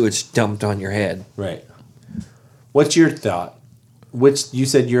raw sewage dumped on your head. Right. What's your thought? You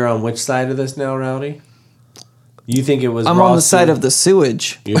said you're on which side of this now, Rowdy? You think it was? I'm raw on the side sewage? of the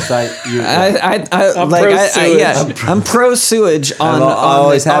sewage. Your side. I'm pro sewage on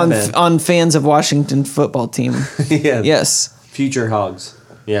always have been. on fans of Washington football team. Yeah. Yes. Future hogs.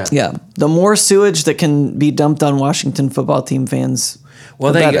 Yeah. Yeah. The more sewage that can be dumped on Washington football team fans,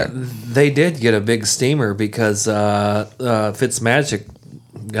 Well, the they better. they did get a big steamer because Fitzmagic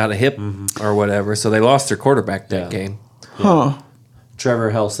got a hip or whatever, so they lost their quarterback that Yeah. game. Huh.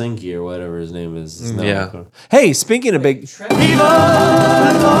 Trevor Helsinki or whatever his name is. now. Yeah. Hey, speaking of big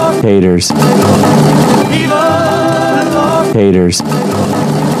haters. Haters.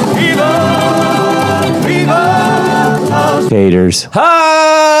 Taters.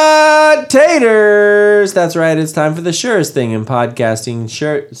 Hot taters! That's right, it's time for the surest thing in podcasting,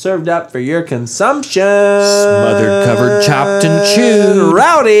 served up for your consumption. Smothered, covered, chopped, and chewed.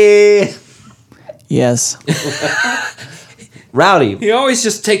 Rowdy! Yes. Rowdy. He always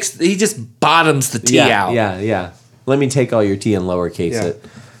just bottoms the tea out. Yeah. Let me take all your tea and lowercase Yeah. it.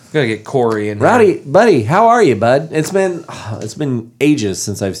 Gotta get Corey in Rowdy, buddy, how are you, bud? It's been ages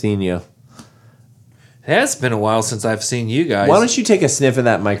since I've seen you. It has been a while since I've seen you guys. Why don't you take a sniff of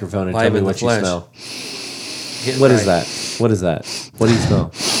that microphone and Live tell me in the what you flesh. smell? Get What is right. that? What is that? What do you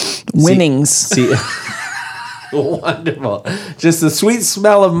smell? Winnings. See, Wonderful. Just the sweet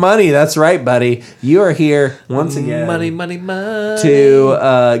smell of money. That's right, buddy. You are here once again. Money.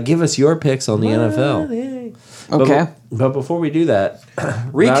 To give us your picks on the NFL. Okay. But before we do that,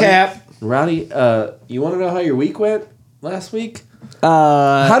 Recap. Rowdy, you want to know how your week went last week?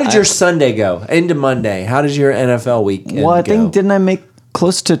 How did your Sunday go? Into Monday. How did your NFL week go? Well, I think, didn't I make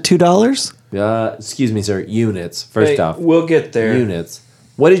close to $2? Excuse me, sir. Units. First off. We'll get there. Units.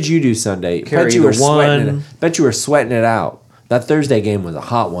 What did you do Sunday? Bet you were sweating it out. That Thursday game was a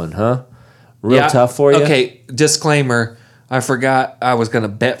hot one, huh? Real tough for you? Okay, disclaimer. I forgot I was going to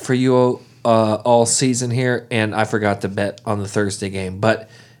bet for you all season here, and I forgot to bet on the Thursday game. But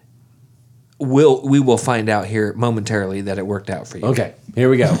we will find out here momentarily that it worked out for you. Okay, here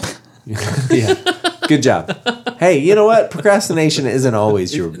we go. Yeah, good job. Hey, you know what? Procrastination isn't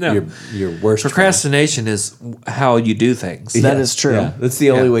always your worst. Procrastination is how you do things. That is true. Yeah, that's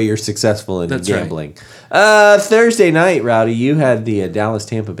the only way you're successful in That's gambling. Thursday night, Rowdy, you had the Dallas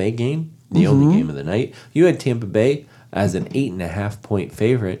Tampa Bay game, the only game of the night. You had Tampa Bay as an 8.5 point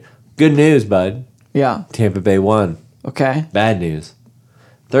favorite. Good news, bud. Yeah. Tampa Bay won. Okay. Bad news.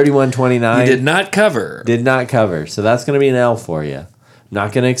 31-29. You did not cover. Did not cover. So that's going to be an L for you.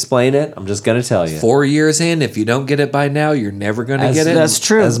 Not going to explain it. I'm just going to tell you. 4 years in, if you don't get it by now, you're never going to get it. That's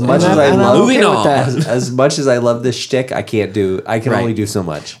true. As much as I love Moving on. as much as I love this shtick, I can only do so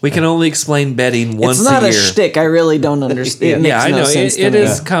much. We can only explain betting once a year. It's not a shtick. I really don't understand. Yeah, I know. It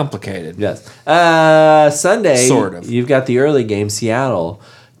is complicated. Yes. Sunday, Sort of. You've got the early game. Seattle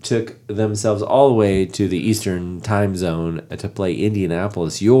took themselves all the way to the Eastern time zone to play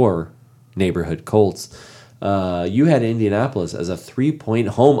Indianapolis, your neighborhood Colts. You had Indianapolis as a 3-point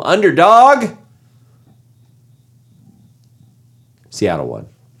home underdog. Seattle won.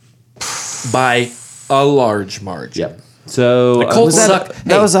 By a large margin. Yep. So The Colts Was suck.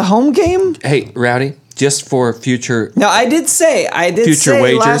 that was a home game? Hey, Rowdy, just for future. No, I did say Future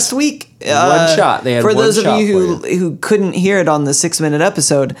wagers? last week. One shot. They had for one those shot of you for you. who couldn't hear it on the 6-minute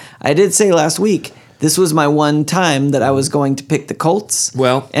episode, I did say last week this was my one time that I was going to pick the Colts.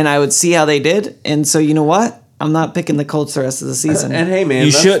 Well- and I would see how they did. And so you know what? I'm not picking the Colts the rest of the season. And hey, man,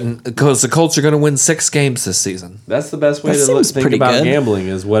 You shouldn't, because the Colts are going to win 6 games this season. That's the best way That to seems think pretty about good. gambling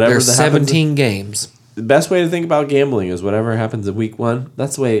is whatever There's the happens. 17 games. The best way to think about gambling is whatever happens in week 1.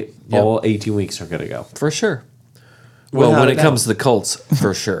 That's the way all 18 weeks are going to go. For sure. Well, Without when a it comes to the Colts,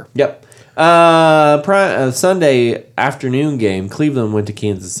 for sure. Yep. Sunday afternoon game, Cleveland went to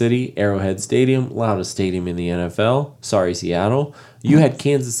Kansas City, Arrowhead Stadium, loudest stadium in the NFL. Sorry, Seattle. You had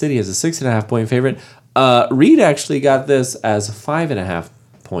Kansas City as a 6.5 point favorite. Reed actually got this as 5.5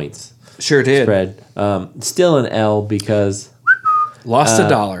 points Sure did. spread. Still an L because Lost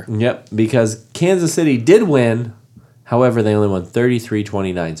 $1. Yep, because Kansas City did win. However, they only won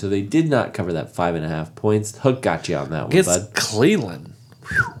 33-29, so they did not cover that 5.5 points. Hook got you on that one, It's bud. Cleveland.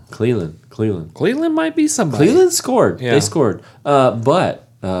 Cleveland. Cleveland might be somebody. Cleveland scored. Yeah. They scored. But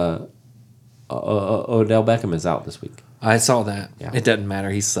Odell Beckham is out this week. I saw that. Yeah. It doesn't matter.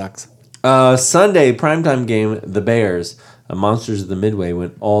 He sucks. Sunday, primetime game, the Bears, Monsters of the Midway,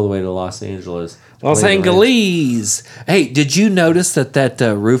 went all the way to Los Angeles. Los Played the Rams. Angeles. Hey, did you notice that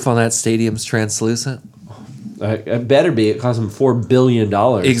roof on that stadium's translucent? It better be. It cost them $4 billion.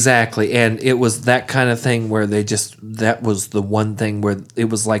 Exactly. And it was that kind of thing where that was the one thing where it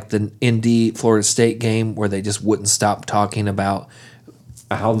was like the Indy Florida State game where they just wouldn't stop talking about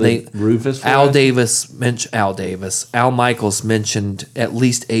How the roof is for Al us? Michaels mentioned at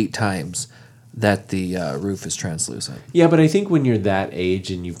least 8 times that the roof is translucent. Yeah, but I think when you're that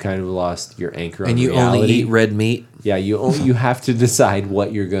age and you've kind of lost your anchor on And you reality, only eat red meat. Yeah, you have to decide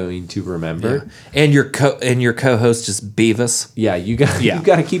what you're going to remember. And your co-host is Beavis. Yeah, you got Yeah.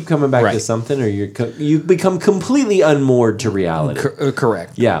 to keep coming back to Right. something, or you become completely unmoored to reality.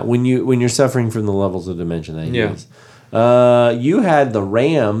 Correct. Yeah, when you're suffering from the levels of dimension that he Yeah. is. You had the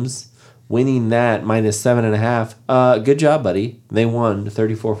Rams winning that minus 7.5. Good job, buddy. They won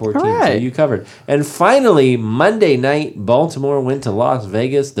 34-14, All so right. you covered. And finally, Monday night, Baltimore went to Las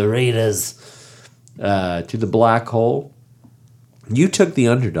Vegas. The Raiders to the black hole. You took the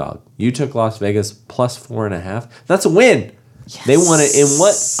underdog. You took Las Vegas plus 4.5. That's a win. Yes. They won it in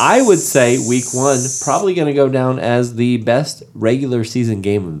what I would say week 1 probably going to go down as the best regular season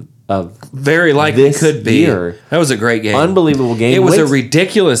game of Very likely this could be. year. That was a great game. Unbelievable game. It was a Went-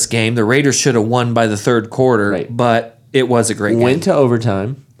 ridiculous game. The Raiders should have won by the third quarter, Right. but it was a great game. Went to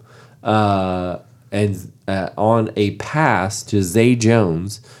overtime, and on a pass to Zay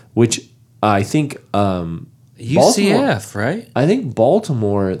Jones, which I think UCF, right? I think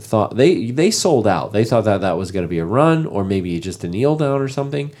Baltimore thought they sold out. They thought that was going to be a run or maybe just a kneel down or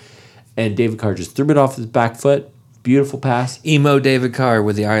something. and David Carr just threw it off his back foot. Beautiful pass. Emo David Carr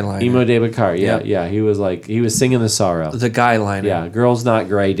with the eyeliner. Emo David Carr. Yeah, Yep. yeah. He was singing the sorrow. The guy liner. Yeah, Girls Not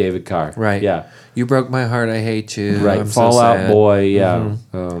Gray, David Carr. Right. Yeah. You broke my heart. I hate you. Right. I'm Fall so Out sad. Boy. Yeah.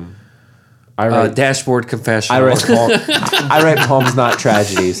 I write. Dashboard Confessional. I write poems, not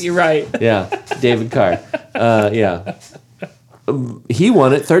tragedies. You're right. Yeah, David Carr. Yeah. He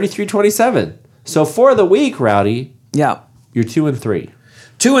won it 33-27. So for the week, Rowdy, Yeah. you're 2-3.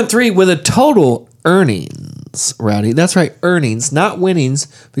 2-3 with a total earnings, Rowdy. That's right, earnings, not winnings,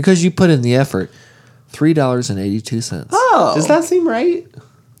 because you put in the effort. $3.82. Oh. Does that seem right?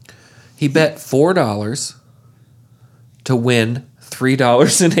 He bet $4 to win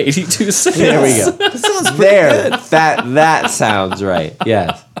 $3.82. There we go. That sounds pretty There. good. That sounds right.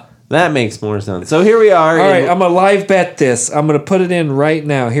 Yes. That makes more sense. So here we are. All right, I'm going to live bet this. I'm going to put it in right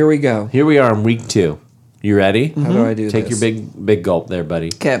now. Here we go. Here we are in week 2. You ready? How do I do Take this? your big gulp there, buddy.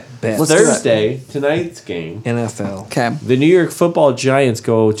 Okay. Bet. Let's do it. Thursday, tonight's game. NFL. Okay. The New York Football Giants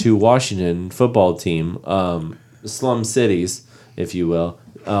go to Washington football team, slum cities, if you will.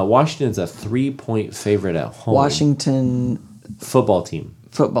 Washington's a 3-point favorite at home. Washington Football team.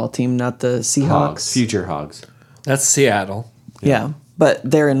 football team, not the Seahawks. Hogs. Future Hogs. That's Seattle. Yeah. But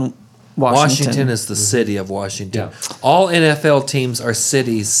they're in Washington. Washington is the city of Washington. Yeah. All NFL teams are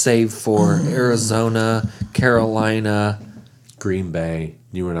cities save for Arizona, Carolina. Green Bay.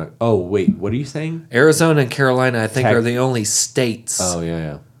 You were not. Oh, wait. What are you saying? Arizona and Carolina, I think, Tech- are the only states. Oh,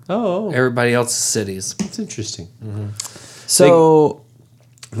 yeah. Oh, Everybody else is cities. that's interesting. So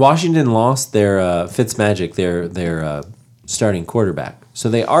Washington lost their Fitzmagic, their starting quarterback. So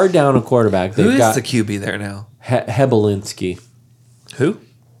they are down a quarterback. Who They've is got the QB there now? Hebelinski. Who?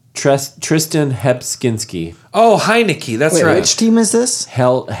 Tristan Hepskinski. Oh, Heineke. That's wait, right. which team is this?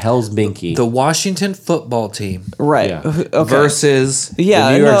 Hellsbinky. The Washington football team Right. Yeah. Okay. versus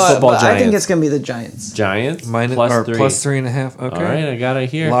yeah, the New York no, Football but I think Giants. it's gonna be the Giants. Giants minus plus or 3. plus 3.5. Okay. All right, I got it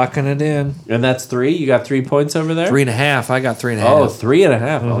here. Locking it in. And that's 3. You got 3 points over there. 3.5. I got 3.5. Oh,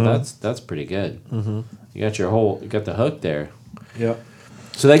 3.5. Oh, that's pretty good. You got you got the hook there. Yep.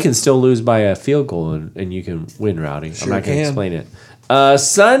 So they can still lose by a field goal and you can win, Rowdy. Sure I'm not going to can. explain it.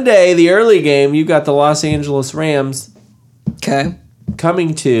 Sunday, the early game, you got the Los Angeles Rams Okay.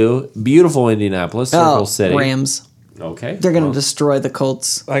 coming to beautiful Indianapolis, Circle City. Rams. Okay. They're gonna Well, destroy the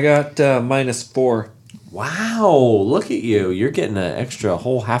Colts. I got -4. Wow, look at you. You're getting an extra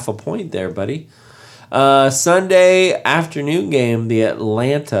whole half a point there, buddy. Sunday afternoon game, the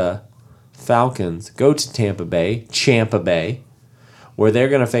Atlanta Falcons go to Tampa Bay, where they're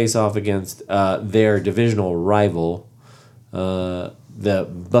going to face off against their divisional rival, the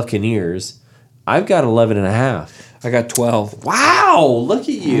Buccaneers. I've got 11.5. I got 12. Wow, look at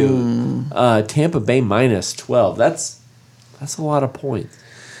you. Tampa Bay minus 12. That's a lot of points.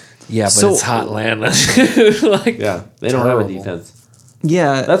 Yeah, but So- it's hot Atlanta. like, Yeah, they don't have a Terrible. defense.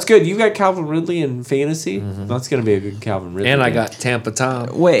 Yeah. That's good. You got Calvin Ridley in fantasy. That's going to be a good Calvin Ridley. and I game. got Tampa Tom.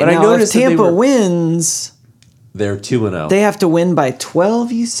 Wait, But I now if noticed that they Tampa were- wins, They're 2-0. they have to win by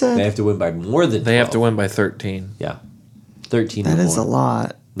 12, you said? They have to win by more than 12. They have to win by 13, Yeah. 13 That or is a more.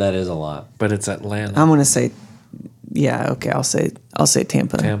 lot. That is a lot. but it's Atlanta. I'm gonna say yeah, okay, I'll say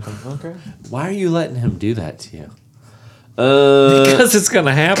Tampa. Tampa. Okay. Why are you letting him do that to you? Because it's going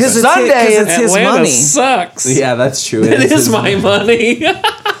to happen. Because it's, Sunday, it's his Atlanta money. sucks. Yeah, that's true. It is his my money.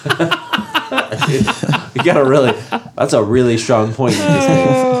 You got that's a really strong point you just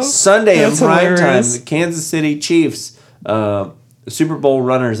made. Sunday in That's prime time, hilarious. the Kansas City Chiefs, Super Bowl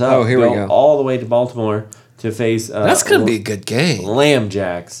runners up, Oh, here we go. all the way to Baltimore to face That's going to be a good game. Lamb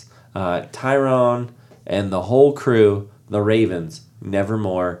Jacks, Tyron, and the whole crew, the Ravens,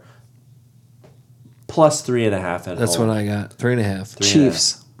 nevermore. Plus 3.5 at That's home. what I got. 3.5.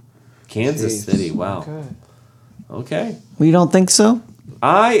 Chiefs. Kansas Chiefs. City. Wow. Okay. We don't think so?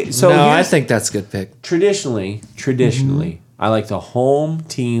 I here's- think that's a good pick. traditionally, I like the home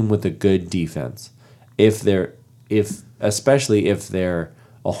team with a good defense. Especially if they're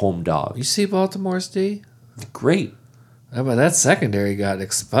a home dog. You see Baltimore's D? Great. How about that secondary got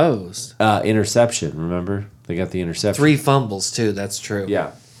exposed? Interception, remember? They got the interception. 3 fumbles, too. That's true.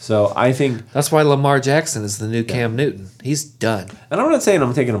 Yeah. So I think, That's why Lamar Jackson is the new Cam Newton. He's done. and I'm not saying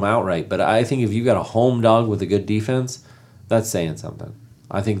I'm taking them outright, but I think if you got a home dog with a good defense, that's saying something.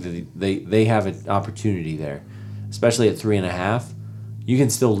 I think that they have an opportunity there, especially at 3.5. You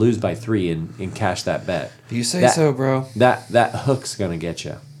can still lose by 3 and cash that bet. If you say That- so, bro. That hook's gonna get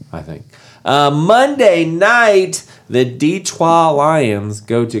you. I think. Monday night, the Detroit Lions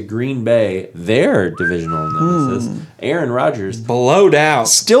go to Green Bay, their divisional nemesis. Aaron Rodgers Blowed out.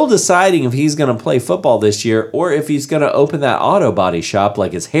 still deciding if he's going to play football this year or if he's going to open that auto body shop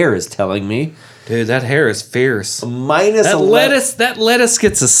like his hair is telling me. Dude, that hair is fierce. Minus That 11 lettuce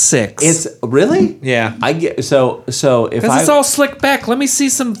gets a 6. It's really? yeah. I get so if Because it's all slicked back. Let me see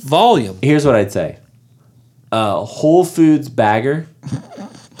some volume. here's what I'd say. Whole Foods bagger,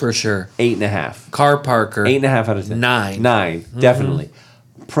 For sure. 8.5. Car Parker. 8.5 out of 10. 9. 9, definitely.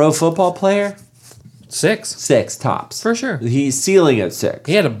 Pro football player, 6. 6 tops. For sure. He's ceiling at 6.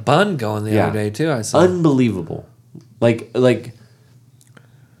 He had a bun going the other day, too, I saw. Unbelievable. Like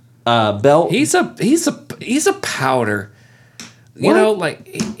belt. He's a powder. You What? know, like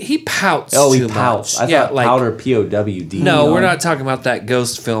he pouts. Oh, he too pouts. Much. I thought powder POWD. No, we're not talking about that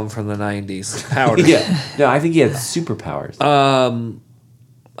ghost film from the '90s. Powder. Yeah. No, I think he had superpowers.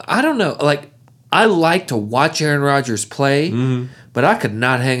 I don't know. Like I like to watch Aaron Rodgers play, but I could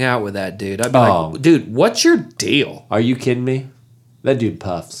not hang out with that dude. I'd be like, dude, what's your deal? Are you kidding me? That dude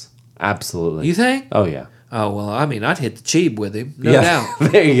puffs. Absolutely. You think? Oh, yeah. Oh well, I mean, I'd hit the cheap with him, no yeah.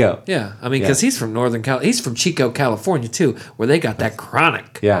 doubt. There you go. Yeah, I mean, because he's from He's from Chico, California, too, where they got that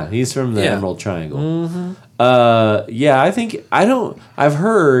chronic. Yeah, he's from the Yeah. Emerald Triangle. Yeah, I think I've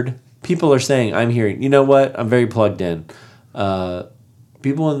heard people are saying. I'm hearing. You know what? I'm very plugged in.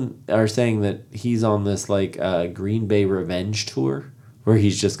 People are saying that he's on this like Green Bay revenge tour where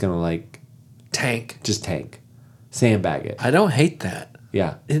he's just gonna like Tank. just tank, sandbag it. I don't hate that.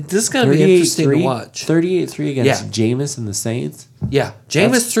 Yeah. This is going to be interesting to watch. 38-3 against Yeah. Jameis and the Saints. Yeah,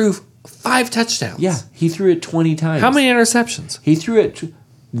 Jameis threw 5 touchdowns. Yeah, he threw it 20 times. How many interceptions? He threw it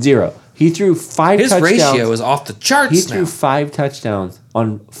 0. He threw 5 His touchdowns. ratio is off the charts He now. threw 5 touchdowns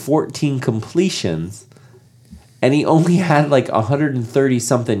on 14 completions, and he only had like 130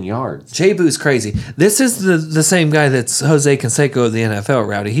 something yards. J-Boo's crazy. This is the same guy that's Jose Canseco of the NFL,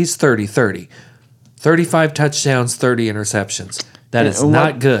 Rowdy. He's 30-30. 35 touchdowns, 30 interceptions. That is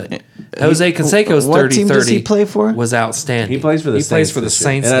not good. Jose Canseco's 30-30. What team does he play for? Was outstanding. He plays for the Saints. the this year.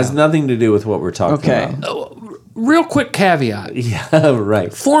 Saints It has now. nothing to do with what we're talking Okay. about. Real quick caveat. Yeah,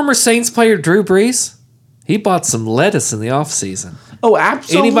 right. Former Saints player Drew Brees, he bought some lettuce in the offseason. Oh,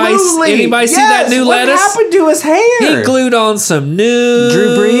 absolutely. Anybody see that new what lettuce? What happened to his hair? He glued on some new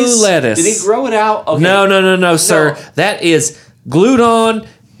Drew Brees? lettuce. Did he grow it out? Okay. No, sir. No. That is glued on,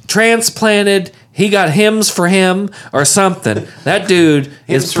 transplanted. He got hymns for him or something. That dude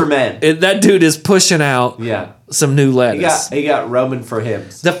Hymns is for men. That dude is pushing out Yeah. some new lettuce. He got Roman for him.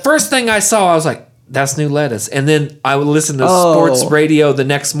 The first thing I saw, I was like, "That's new lettuce." And then I would listen to Oh. sports radio the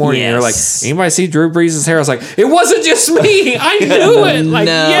next morning. And they're like, Yes. "Anybody see Drew Brees' hair?" I was like, "It wasn't just me. I knew it." Like,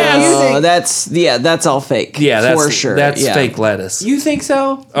 no, yes, that's all fake. yeah, that's for sure. That's yeah. fake lettuce. You think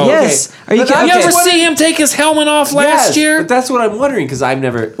so? Oh, Yes. okay. Are you But kidding? You okay. ever see him take his helmet off last Yes, year? But that's what I'm wondering because I've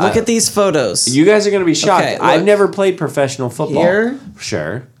never. Look at these photos. You guys are going to be shocked. Okay, look. I've never played professional football. Here.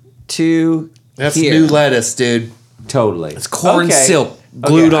 Sure. To That's here. new lettuce, dude. Totally. It's corn silk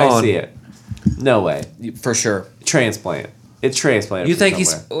glued I on. see it. No way. For sure. Transplant. It's transplanted. You from think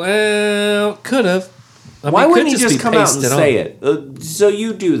somewhere. well, could have. Why wouldn't he just come out and say it? So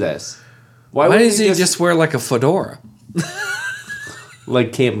you do this. Why wouldn't does he just wear like a fedora?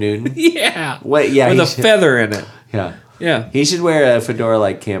 like Cam Newton? Yeah. Wait, yeah, With he a should- feather in it. Yeah. Yeah. He should wear a fedora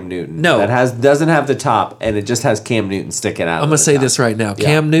like Cam Newton. No. doesn't have the top and it just has Cam Newton sticking out. I'm going to say this right now. Yeah.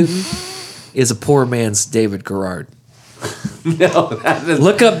 Cam Newton is a poor man's David Garrard. No, that is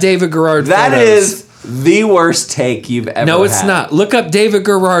Look up David Garrard that photos. is the worst take you've ever No, it's had. not. Look up David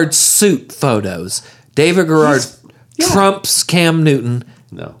Garrard suit photos. David Garrard trumps Cam Newton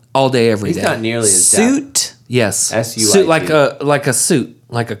No. all day, every He's day. not nearly as dapper. suit. Yes. S-U-I-T. Suit like a suit,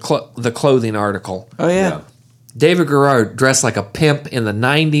 like the clothing article. Oh yeah. Yeah. David Garrard dressed like a pimp in the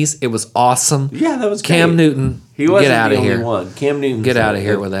 90s. It was awesome. Yeah, that was Cam great. Newton. He wasn't get out the of only here. one. Cam Newton. Get out of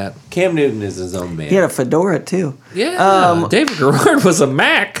here with that. Cam Newton is his own man. He had a fedora too. Yeah. David Garrard was a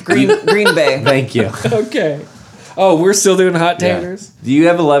Mac. Green Bay. Thank you. Okay. Oh, we're still doing hot Yeah. taters? Do you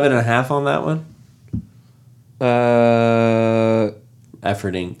have 11.5 on that one?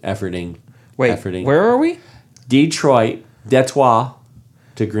 Efforting. Wait, Efforting. where are we? Detroit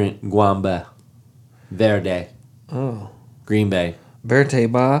to Green Bay. Verde. Oh. Green Bay. Verte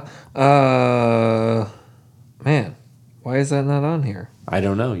Ba. Man, why is that not on here? I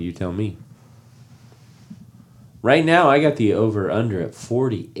don't know. You tell me. Right now, I got the over-under at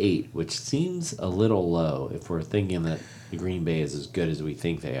 48, which seems a little low if we're thinking that the Green Bay is as good as we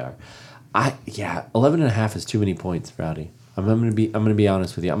think they are. 11.5 is too many points, Rowdy. I'm gonna be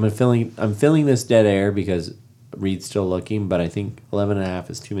honest with you. I'm feeling this dead air because Reed's still looking, but I think 11.5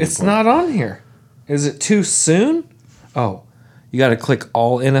 is too many It's points. not on here. Is it too soon? Oh, you got to click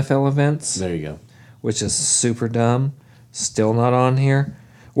all NFL events, There you go. which is super dumb. Still not on here.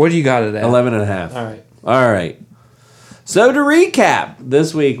 What do you got it at? 11.5. All right. All right. So to recap,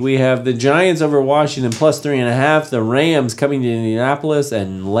 this week we have the Giants over Washington plus 3.5. The Rams coming to Indianapolis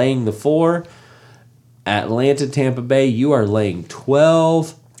and laying the 4. Atlanta, Tampa Bay, you are laying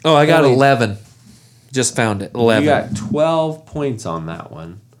 12. Oh, I got points. 11. Just found it. 11. You got 12 points on that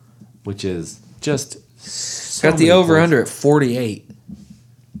one, which is just so got the many over points. under at 48.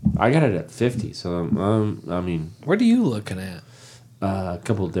 I got it at 50, so I mean, What are you looking at? a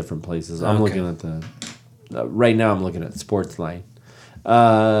couple of different places. I'm Okay. looking at the right now. I'm looking at Sportsline.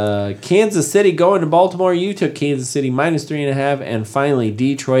 Kansas City going to Baltimore. You took Kansas City minus 3.5, and finally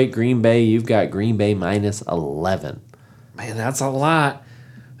Detroit, Green Bay. You've got Green Bay minus 11. Man, that's a lot.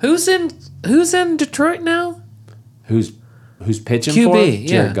 Who's in Detroit now? Who's pitching QB, for him? yeah.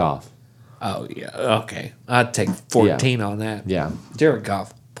 Jared Goff. Oh yeah, okay. I'd take 14 on that. Yeah. Jared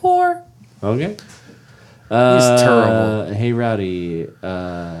Goff, poor. Okay. He's terrible. Hey, Rowdy.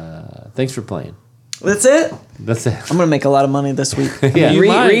 Thanks for playing. That's it. That's it. I'm gonna make a lot of money this week. Yeah. You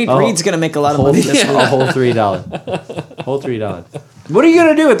might. Reed's gonna make a lot of money this week. A whole $3. Whole $3. What are you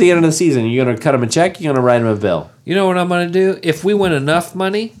gonna do at the end of the season? You gonna cut him a check? You gonna write him a bill? You know what I'm gonna do? If we win enough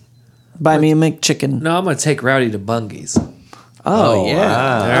money, Buy me a McChicken. no, I'm gonna take Rowdy to Bungies. Oh, yeah.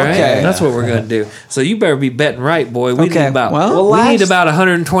 wow. All right, Okay. that's what we're gonna do. So you better be betting right, boy. We Okay, need about well, we need last- about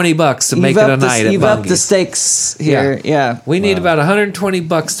 $120 to make You've it a upped the- night at You've upped the Bungies. stakes here. Yeah. We need about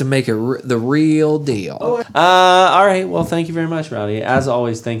 $120 to make it the real deal. All right. Well, thank you very much, Rowdy. As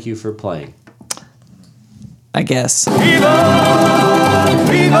always, thank you for playing. I guess.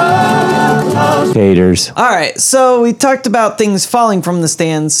 Gators. All right, so we talked about things falling from the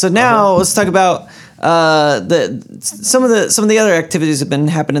stands. So now let's talk about some of the other activities that have been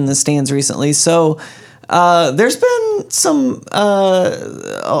happening in the stands recently. So there's been some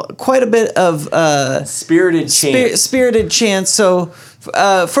quite a bit of Spirited chance. spirited chants. So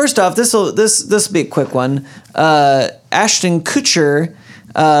first off, this will be a quick one. Ashton Kutcher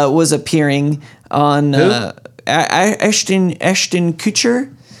was appearing on Ashton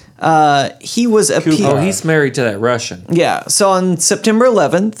Kutcher. He was appearing. Oh, he's married to that Russian. Yeah. So on September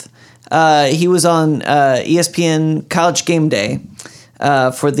 11th, he was on ESPN College Game Day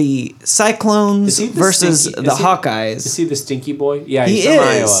for the Cyclones Is he the versus stinky- the is he- Hawkeyes. Is he the stinky boy? Yeah, He he's is. from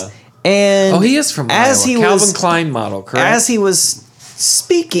Iowa. And Oh, he is from as Iowa. he Calvin was, Klein model, correct? As he was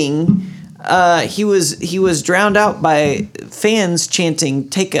speaking, he was drowned out by fans chanting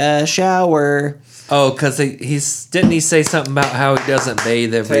 "Take a shower." Oh, because didn't he say something about how he doesn't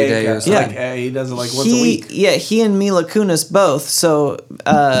bathe every day or Yeah. something? He does it like once a week. He and Mila Kunis both. So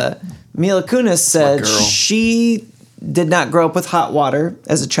Mila Kunis said girl. she did not grow up with hot water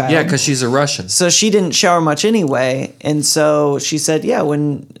as a child. Yeah, because she's a Russian. so she didn't shower much anyway, and so she said, yeah,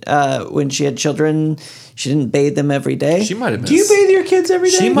 when she had children, she didn't bathe them every day. She might have been. Do you bathe your kids every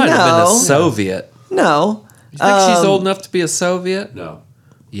day? She might have been No. a Soviet. No. You think she's old enough to be a Soviet? No.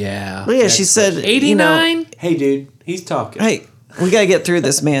 Yeah. Well, yeah, she said, 89? Hey, dude, he's talking. hey, we got to get through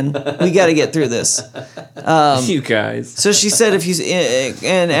this, man. We got to get through this. you guys. So she said,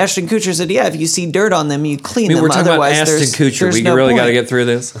 and Ashton Kutcher said, yeah, if you see dirt on them, you clean I mean, them. we're talking about Otherwise, Ashton Kutcher. there's We no really got to point." get through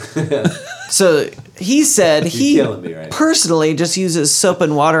this. So he said he killing me, right? personally just uses soap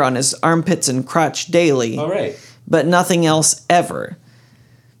and water on his armpits and crotch daily, All right. but nothing else ever.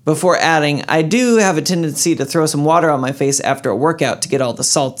 Before adding, I do have a tendency to throw some water on my face after a workout to get all the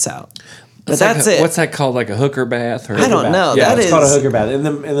salts out. But that's it. What's that called? Like a hooker bath? Or I don't Bath. know. Yeah, That it's is called a hooker bath. In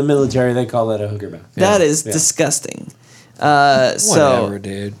the military, they call that a hooker bath. that is Yeah. disgusting. Whatever, So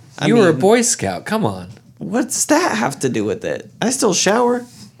dude. I You were a mean- Boy Scout. Come on. what's that have to do with it? I still shower.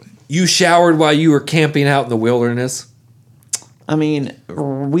 You showered while you were camping out in the wilderness. I mean,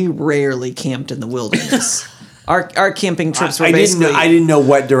 we rarely camped in the wilderness. Our camping trips were I basically. didn't know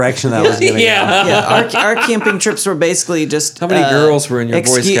what direction that was going to go. Yeah, our camping trips were basically just. How many girls were in your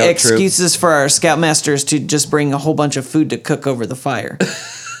Boy Scout troop? excuses for our scoutmasters to just bring a whole bunch of food to cook over the fire.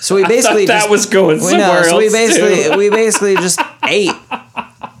 So we basically that was going somewhere so we else, basically just ate.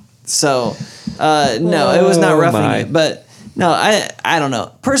 So no, it was not Oh, roughing my. it, but no, I don't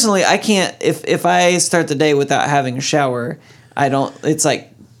know. Personally, I can't if I start the day without having a shower. I don't. It's like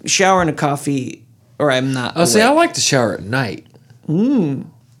shower and a coffee, or I'm not. Oh, see, awake. I like to shower at night.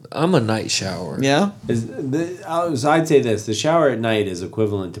 I'm a night shower. Yeah. I'd say this: the shower at night is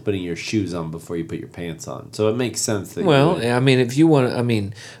equivalent to putting your shoes on before you put your pants on. So it makes sense that. Well, I mean, if you want, I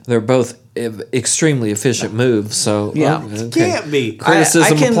mean, they're both extremely efficient moves. So Yeah. Can't be.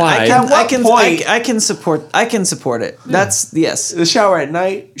 Criticism applied. I can support it. That's yes. The shower at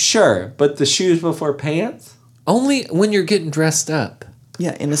night, sure, but the shoes before pants. Only when you're getting dressed up.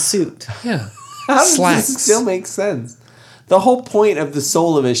 Yeah, in a suit. Yeah. How does Slacks. this still make sense? The whole point of the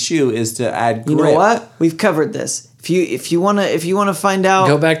sole of a shoe is to add grip. You know what? We've covered this. If you wanna find out,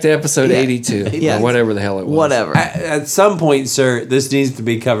 Go back to episode Yeah. 82 Yeah. or whatever the hell it was. whatever. At some point, sir, this needs to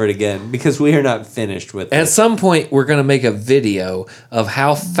be covered again because we are not finished with At it. some point, we're going to make a video of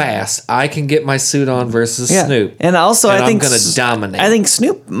how fast I can get my suit on versus Yeah. Snoop. And also, And I think I'm going to dominate. I think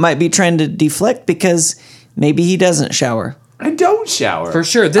Snoop might be trying to deflect because maybe he doesn't shower. I don't shower. For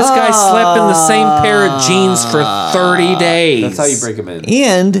sure. This guy slept in the same pair of jeans for 30 days. That's how you break them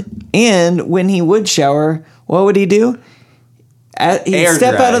in. And when he would shower, what would he do? He'd Air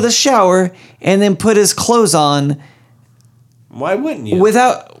step dry. out of the shower and then put his clothes on Why wouldn't you?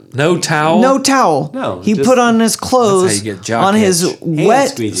 without No towel? no towel. No, he just- put on his clothes That's how you get jock on his itch. wet,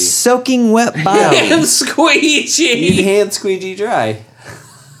 squeegee. soaking wet body. Damn You'd squeegee. hand squeegee dry.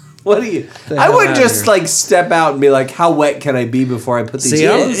 What do you? I hell would outta just here. like step out and be like, "How wet can I be before I put these See,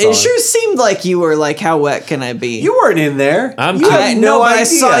 clothes It on?" sure seemed like you were like, "How wet can I be?" You weren't in there. I'm you kidding. had No, no but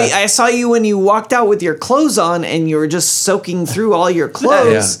idea. I saw you when you walked out with your clothes on, and you were just soaking through all your Yeah.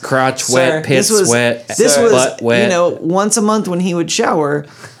 clothes. Crotch Sir, wet, pits wet, This was, butt wet. you know, once a month when he would shower,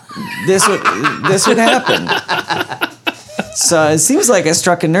 this would happen. So it seems like I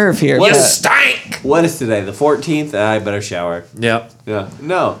struck a nerve here. You but- stank. What is today? The 14th. I better shower. Yep. Yeah.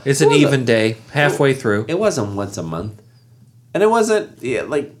 No. It's it an wasn't- even day, halfway through. It wasn't once a month, and it wasn't.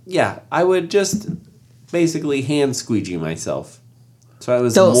 I would just basically hand squeegee myself. So I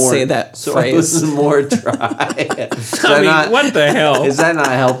was Don't more. say that So phrase. I was more dry. Is I that mean, not? what the hell? Is that not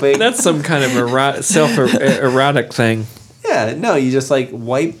helping? That's some kind of self-erotic thing. Yeah. No. You just like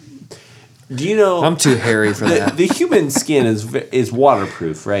wipe. Do you know? I'm too hairy for that. The human skin is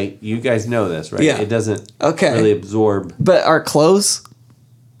waterproof, right? You guys know this, right? Yeah. It doesn't Okay. really absorb. But our clothes,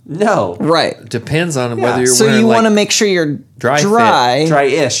 No. right? Depends on Yeah. whether you're So wearing you want to like, make sure you're dry fit.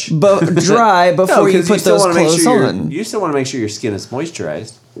 Dry-ish. dry before you 'cause put still those wanna make clothes sure on. You still want to make sure your skin is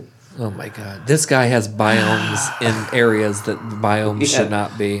moisturized. Oh my god, this guy has biomes in areas that biomes Yeah. should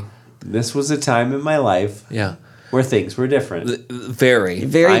not be. This was a time in my life Yeah, where things were different. very.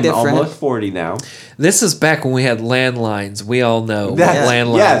 Very I'm different. almost 40 now. This is back when we had landlines. We all know That- what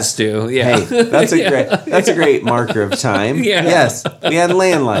landlines yes. do. Yeah, Hey, that's a great marker of time. Yeah. Yes, we had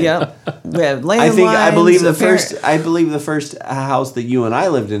landline. Yeah, we have I believe the landlines, first house that you and I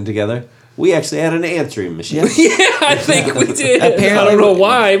lived in together, we actually had an answering machine. Yeah. I think we did. Apparently I don't know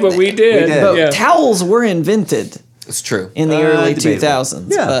why, but we did. We did. But Yeah. towels were invented It's true. in the early debatable.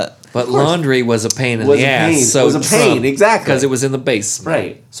 2000s. Yeah. But laundry was a pain in Was the a ass. pain. So Was a pain, exactly. because it was in the basement.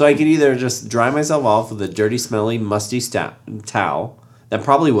 Right. So I could either just dry myself off with a dirty, smelly, musty towel that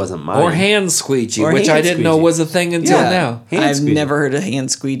probably wasn't mine. Or hand squeegee, Or which I hand didn't know squeegee. was a thing until Yeah. now. Hand I've squeegee. never heard of hand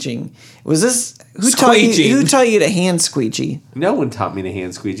squeeging. Was this who Squeegee. taught you to hand squeegee? No one taught me to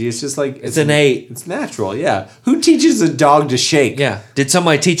hand squeegee. It's just like It's innate. It's natural. Yeah. Who teaches a dog to shake? Yeah. Did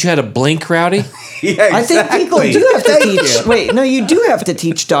somebody teach you how to blink, Rowdy? Yeah. I think people exactly. do have to Thank teach. you. Wait, no, you do have to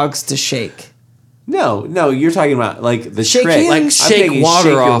teach dogs to shake. No, you're talking about like the Shake trick. hands? Like I'm shake water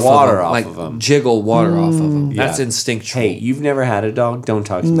your off water of them. off Like of them. jiggle water off of them. That's Yeah. instinctual. Hey, you've never had a dog? Don't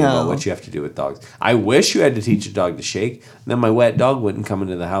talk to me No. about what you have to do with dogs. I wish you had to teach a dog to shake. Then my wet dog wouldn't come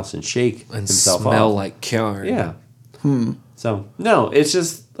into the house and shake And himself smell off. like corn. Yeah. So no, it's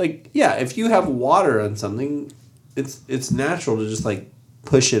just like if you have water on something, it's natural to just like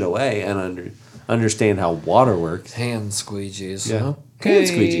push it away and understand how water works. Hand squeegees. Yeah. Okay. Hand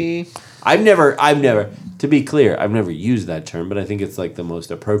squeegee. I've never, to be clear, I've never used that term, but I think it's like the most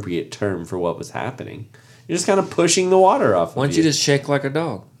appropriate term for what was happening. You're just kind of pushing the water off. Why don't you just shake like a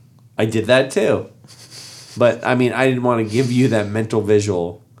dog? I did that too, but I mean, I didn't want to give you that mental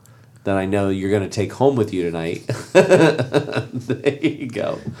visual that I know you're going to take home with you tonight. There you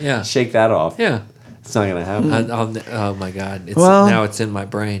go. Yeah. Shake that off. Yeah. It's not going to happen. Oh my God! Well- Now it's in my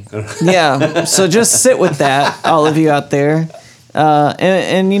brain. Yeah, so just sit with that, all of you out there.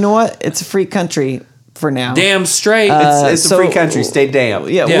 And you know what? It's a free country for now. Damn straight. It's a so- free country. Stay damn.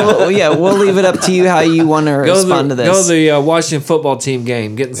 Yeah, Yeah. we'll leave it up to you how you want to respond to this. Go to the Washington football team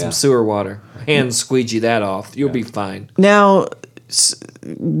game, getting some Yeah. sewer water. Hand squeegee that off. You'll be fine. Now,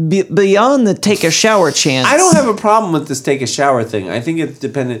 beyond the take a shower chance. I don't have a problem with this take a shower thing. I think it's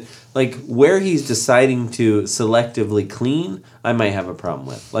dependent. Like, where he's deciding to selectively clean, I might have a problem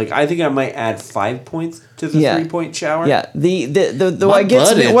with. Like, I think I might add 5 points to the 3-point shower. Yeah, the My what butt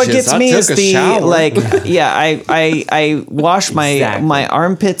gets itches. me I is took a the shower. like I wash my Exactly. my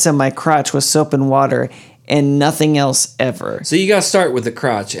armpits and my crotch with soap and water and nothing else ever. So you got to start with the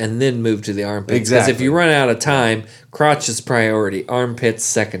crotch and then move to the armpits. Because if Exactly. you run out of time, crotch is priority, armpits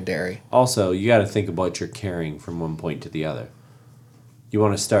secondary. Also, you got to think about what you're carrying from one point to the other. You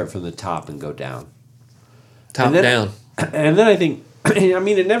want to start from the top and go down. Top And then- down. And then I think, I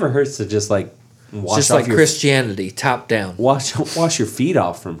mean, it never hurts to just like wash Just off like your Christianity, top down. wash your feet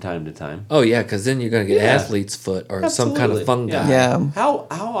off from time to time. Oh yeah, because then you're gonna get Yeah. athlete's foot or some kind of Absolutely. fungi. Yeah. How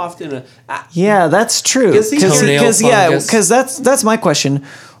often? Yeah, that's true. Because these Toenail fungus. because that's my question.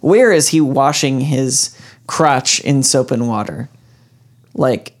 Where is he washing his crotch in soap and water?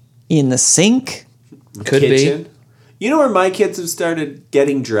 Like in the sink? Could kitchen. be. You know where my kids have started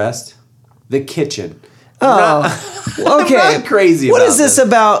getting dressed? The kitchen. Okay. not crazy What about is this this.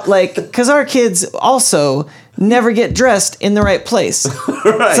 about? Like, because our kids also never get dressed in the right place.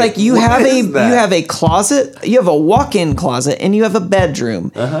 Right. It's like you What have is that? a closet, you have a walk-in closet, and you have a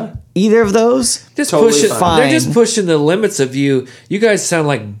bedroom. Either of those, Just Totally pushing. fine. They're just pushing the limits of you. You guys sound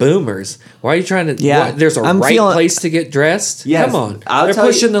like boomers. Why are you trying to? Yeah. There's a I'm right feeling- place to get dressed. Yes, Come on. I'll They're tell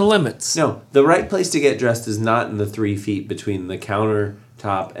you- pushing the limits. No, the right place to get dressed is not in the 3 feet between the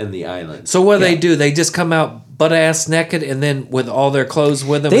countertop and the island. So what do? They just come out butt ass naked and then with all their clothes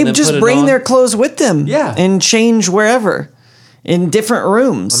with them. they and then just put it bring on? their clothes with them. Yeah. And change wherever. In different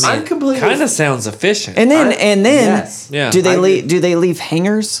rooms. I'm completely Kind of sounds efficient. and then Yes. Yeah. do they I leave agree. do they leave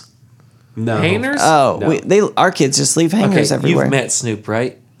hangers? no Hangers? Oh, No. our kids just leave Okay, hangers everywhere. you've met Snoop,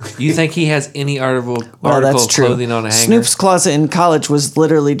 right? You think he has any article Well, that's of true. clothing on a hanger? Snoop's closet in college was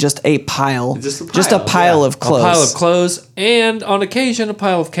literally just a pile. Just a Just a pile, pile yeah. of A clothes. pile of clothes and on occasion a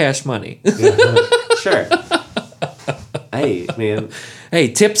pile of cash money. Sure. Hey, man. Hey,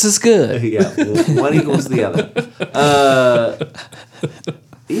 tips is good. Yeah, one equals the other.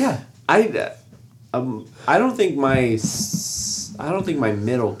 Yeah, I don't think my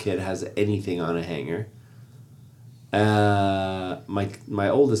middle kid has anything on a hanger. My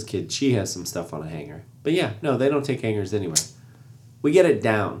oldest kid, she has some stuff on a hanger. But yeah, no, they don't take hangers anywhere. We get it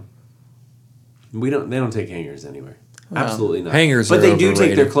down. They don't take hangers anywhere. Absolutely not. Hangers but are they do take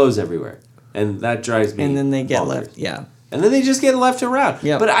overrated. their clothes everywhere, and that drives me. And then they get bonkers. left. Yeah. And then they just get left around.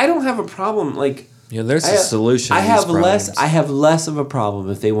 Yep. But I don't have a problem like. Yeah, there's I a have- solution. I to have these less. problems. I have less of a problem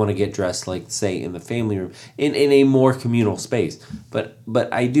if they want to get dressed, like say in the family room, in a more communal space. But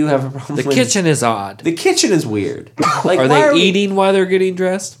I do have a problem. The with kitchen is odd. The kitchen is weird. Like, Are why they we- eating while they're getting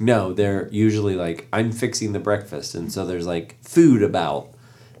dressed? No, they're usually like I'm fixing the breakfast, and so there's like food about,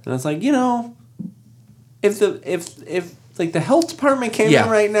 and it's like if like the health department came Yeah, in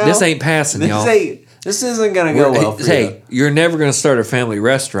right now, this ain't passing, y'all. This isn't gonna go well for Hey, you. you're never going to start a family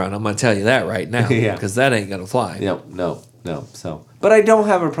restaurant. I'm going to tell you that right now. Yeah. Because that ain't going to fly. No. So, but I don't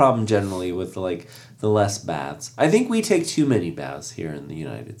have a problem generally with the less baths. I think we take too many baths here in the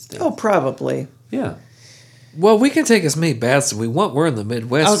United States. Oh, probably. Yeah. Well, we can take as many baths as we want. We're in the I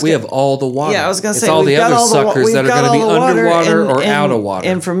Midwest. was We gonna- have all the water. Yeah, I was gonna It's say all we've the got other all the wa- suckers we've that are got going to be all the water underwater and- or and- out of water.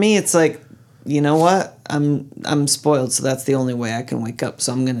 And for me, it's like, you know what? I'm spoiled, so that's the only way I can wake up.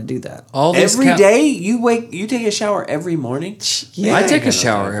 So I'm gonna do that. all this Every day you take a shower every morning? Yeah. I take ain't a got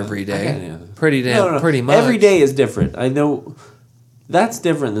shower no time. every I day. got no- Pretty much. Every day is different. I know that's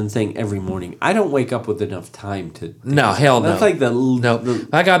different than saying every morning. I don't wake up with enough time to. No, hell no. That's like No,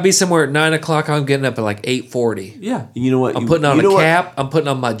 I gotta be somewhere at 9 o'clock. I'm getting up at like 8:40. Yeah. You know what? I'm putting on a cap. I'm putting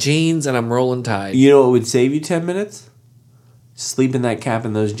on my jeans, and I'm rolling tide. You know what would save you 10 minutes? Sleep in that cap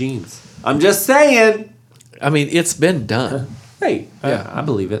and those jeans. I'm just saying. I mean, it's been done. Hey, Yeah. I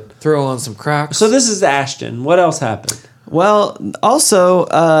believe it. Throw on some Crocs. So this is Ashton. What else happened? Well, also,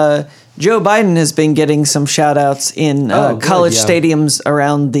 Joe Biden has been getting some shout outs in good, college yeah. stadiums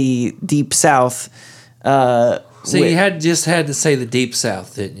around the Deep South. So you just had to say the Deep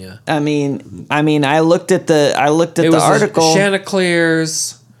South, didn't you? I mean, I looked at the article. The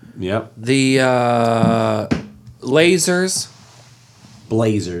Chanticleers, Yep. the lasers,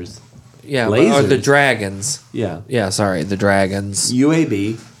 Blazers. yeah, or Lasers? the dragons. Yeah. Yeah, sorry, the dragons.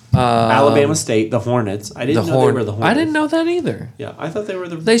 UAB. Alabama State. The Hornets. I didn't know they were the Hornets. I didn't know that either. Yeah, I thought they were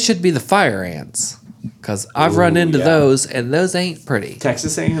the They should be the fire ants, because I've run into yeah. those, and those ain't pretty.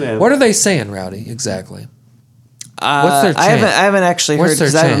 Texas A&M. What are they saying, Rowdy? Exactly. What's their chant? I haven't actually What's heard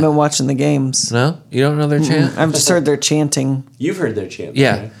because their I haven't chant? been watching the games. No, you don't know their chant. I've just heard their chanting. You've heard their chant.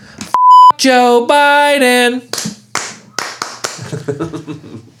 Yeah. right? Joe Biden.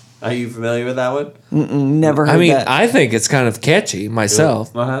 Are you familiar with that one? Never heard that. I think it's kind of catchy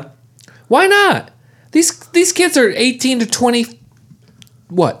myself. Uh-huh. Why not? These kids are 18 to 20,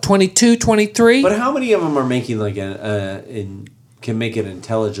 22, 23? But how many of them are making like can make an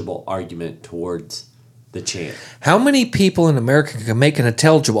intelligible argument towards the chant? How many people in America can make an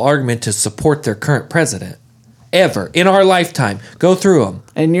intelligible argument to support their current president? Ever. In our lifetime. Go through them.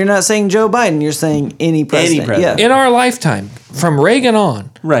 And you're not saying Joe Biden, you're saying any president. president. Yeah. In our lifetime. From Reagan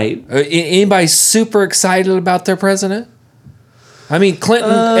on. Right. Anybody super excited about their president? I mean, Clinton,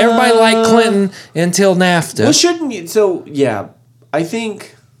 everybody liked Clinton until NAFTA. Well, shouldn't you? So, yeah, I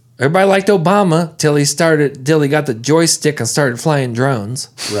think... Everybody liked Obama till he got the joystick and started flying drones.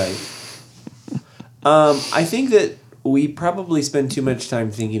 Right. I think that we probably spend too much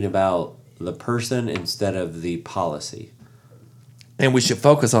time thinking about the person instead of the policy. And we should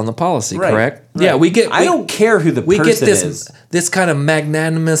focus on the policy, Right, correct? right. Yeah, I don't care who the we person get is. this kind of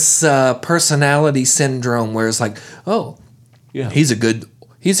magnanimous personality syndrome where it's like, oh, Yeah. he's a good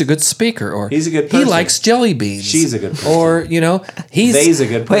speaker, or He's a good he person. likes jelly beans. She's a good person. or They's a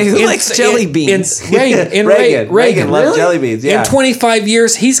good person. Wait, who likes jelly beans? Reagan loves jelly beans, yeah. In 25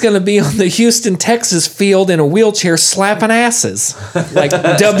 years, he's going to be on the Houston, Texas field in a wheelchair slapping asses like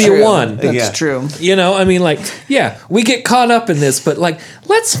W1. That's Yeah. true. You know, I mean, like, yeah, we get caught up in this, but like,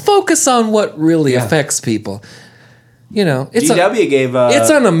 let's focus on what really affects people. You know, it's GW gave... it's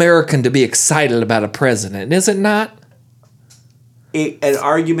un-American to be excited about a president, is it not? an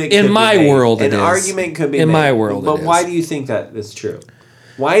argument In could my be made. world, it An is. argument could be In made. my world, But it why is. do you think that is true?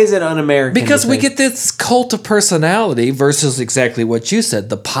 Why is it un-American? Because to we think- get this cult of personality versus exactly what you said,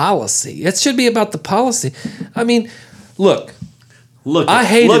 the policy. It should be about the policy. I mean, look, Look at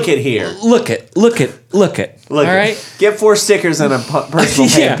here. Look it. Look All at- right? Get 4 stickers and a personal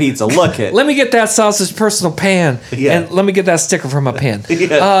pan Yeah. pizza. Look it. Let me get that sausage personal pan, Yeah. and let me get that sticker from my pen.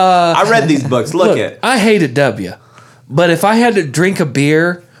 Yeah. I read these books. Look it. I hated W, but if I had to drink a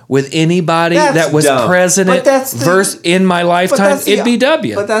beer with anybody That's that was dumb. president But that's the- versus in my But lifetime, that's the- it'd be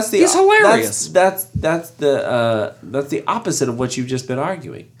W. But that's the He's hilarious. That's the opposite of what you've just been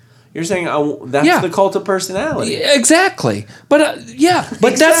arguing. You're saying that's Yeah. the cult of personality. Exactly. But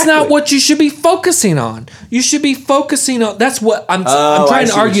but that's not Exactly. what you should be focusing on. You should be focusing on that's what I'm I trying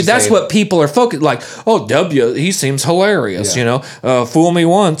see to what argue. you're That's saying. what people are focused like, oh, W, he seems hilarious, Yeah. you know. Fool me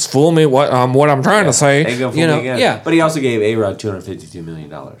once, fool me what I'm trying to say. Ain't gonna fool You know, me again. yeah. But he also gave A-Rod $252 million.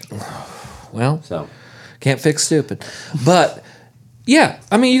 Well, So can't fix stupid. But yeah,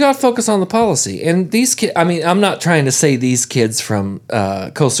 I mean, you got to focus on the policy. And these kids, I mean, I'm not trying to say these kids from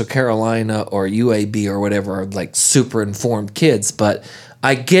Coastal Carolina or UAB or whatever are like super informed kids, but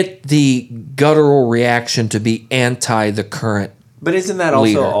I get the guttural reaction to be anti the current. But isn't that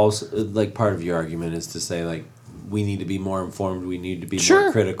Leader. also like part of your argument is to say like we need to be more informed, we need to be Sure.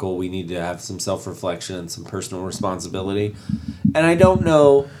 more critical, we need to have some self-reflection and some personal responsibility. And I don't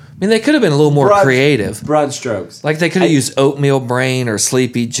know I mean, they could have been a little more creative. Broad strokes. Like they could have used Oatmeal Brain or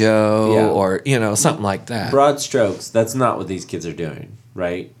Sleepy Joe Yeah. or, you know, something like that. Broad strokes. That's not what these kids are doing,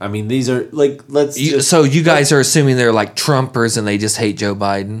 right? I mean, these are like So you guys are assuming they're like Trumpers and they just hate Joe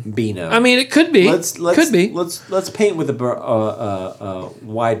Biden? Bino. I mean, it could be. Could be. Let's paint with a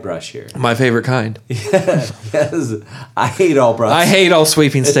wide brush here. My favorite kind. Yes, I hate all brushes. I hate all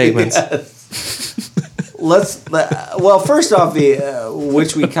sweeping statements. Well, first off,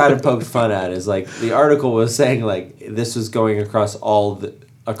 which we kind of poked fun at is like the article was saying like this was going across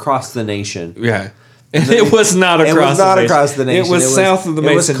across the nation. Yeah. And it was not across It was not across the nation. It was south of the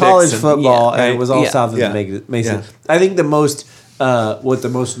Mason. It was college Dixon. football, Yeah, and it was all yeah, south of yeah, the Mason. yeah. I think the most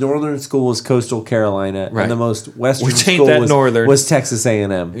northern school was Coastal Carolina, Right. and the most western Which ain't school that northern. was Texas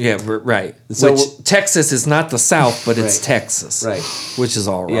A&M. Yeah, right. So- Which Texas is not the South, but it's Right. Texas. Right. Which is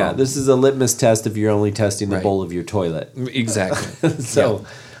all wrong. Yeah, this is a litmus test if you're only testing the Right. bowl of your toilet. Exactly. So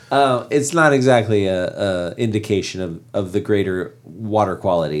it's not exactly a indication of the greater water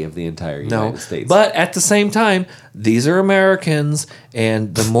quality of the entire No, United States. but at the same time, these are Americans,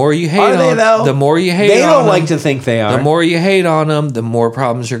 and the more you hate Are they, on, though? the more you hate They on don't them, like to think they are. The more you hate on them, the more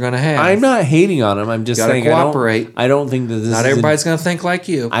problems you're going to have. I'm not hating on them. I'm just Gotta saying cooperate. I don't think that this Not is everybody's going to think like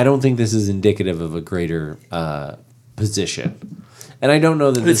you. I don't think this is indicative of a greater position. And I don't know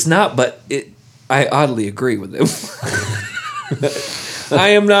that It's not, but I oddly agree with him. I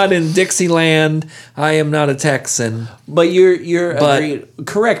am not in Dixieland. I am not a Texan. But you're But- agreeing.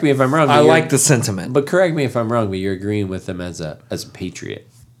 Correct me if I'm wrong. but I you're- like the sentiment. But correct me if I'm wrong. But you're agreeing with them as a patriot,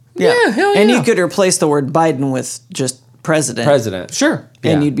 Yeah, hell And yeah. you could replace the word Biden with just president. president. Sure.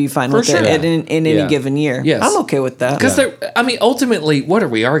 And Yeah. you'd be fine For with sure. it in any Yeah. given year. Yes. I'm okay with that. Because I mean, ultimately, what are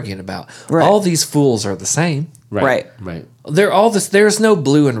we arguing about? Right. All these fools are the same. Right. They're all this. There's no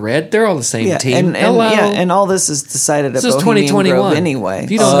blue and red. They're all the same team. And all this is decided at This is Bohemian 2021 Grove anyway.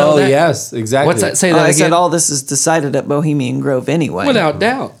 If you don't know that, yes, exactly. What's that? Say that I again. said all this is decided at Bohemian Grove anyway. Without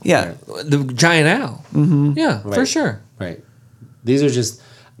doubt. Yeah. The giant owl. Mm-hmm. Yeah, for Right. sure. Right. These are just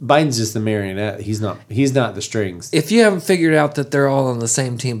Biden's just the marionette. He's not the strings. If you haven't figured out that they're all on the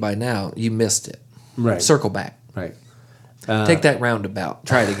same team by now, you missed it. Right. Circle back. Right. Take that roundabout.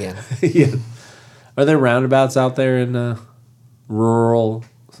 Try it again. Yeah. Are there roundabouts out there in rural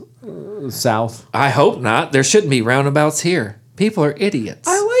South? I hope not. There shouldn't be roundabouts here. People are idiots.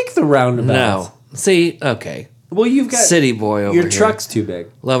 I like the roundabouts. No. See, okay. Well, you've got City boy over your here. truck's too big.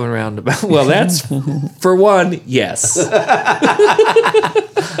 Loving roundabout. Well, that's for one, yes.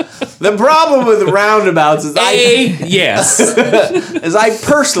 The problem with roundabouts is Yes. is I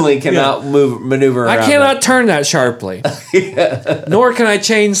personally cannot maneuver around. I cannot turn that sharply. Nor can I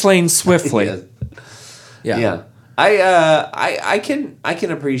change lanes swiftly. Yeah. Yeah. I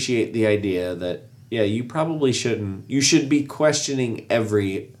can appreciate the idea that you probably shouldn't. You should be questioning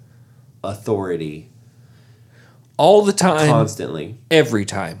every authority All the time. constantly. Every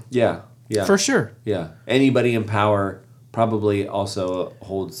time. Yeah. Yeah. For sure. Yeah. Anybody in power probably also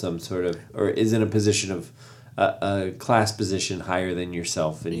holds some sort of, or is in a position of a class position higher than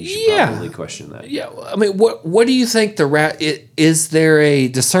yourself, and you should probably question that. Yeah, I mean, what do you think is there a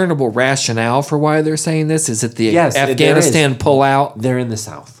discernible rationale for why they're saying this? Is it the Afghanistan pullout? They're in the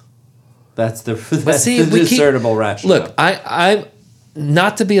South. That's the see, the discernible rationale. Look, I'm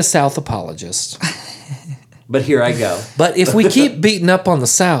not to be a South apologist, but here I go. But if we keep beating up on the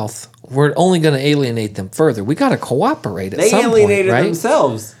South, we're only going to alienate them further. We got to cooperate at some point, right? They alienated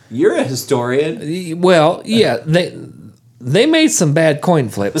themselves. You're a historian. Well, yeah, they made some bad coin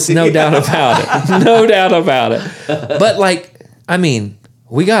flips, no doubt about it. No doubt about it. But I mean,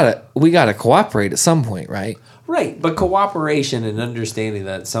 we gotta cooperate at some point, right? Right, but cooperation and understanding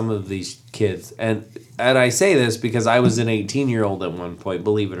that some of these kids, and I say this because I was an 18-year-old at one point,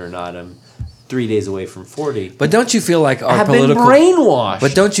 believe it or not, I'm 3 days away from 40. But don't you feel like our been brainwashed?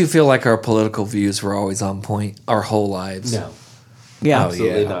 But don't you feel like our political views were always on point our whole lives? No. Yeah.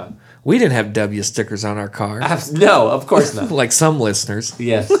 Absolutely not. We didn't have W stickers on our car. No, of course not. Like some listeners.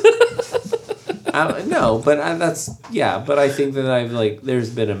 Yes. No, but but I think that there's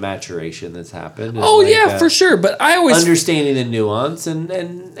been a maturation that's happened. And for sure. But I always understanding the nuance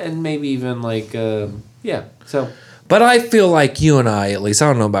and maybe even so. But I feel like you and I, at least, I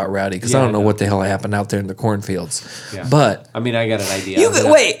don't know about Rowdy because I don't know no. what the hell happened out there in the cornfields. Yeah. But I mean, I got an idea.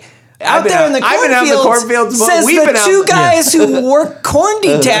 Out there in the cornfields, says the two guys who work corn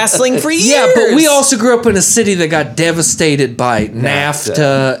detasseling for years. Yeah, but we also grew up in a city that got devastated by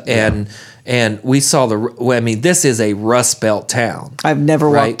NAFTA and we saw this is a Rust Belt town. I've never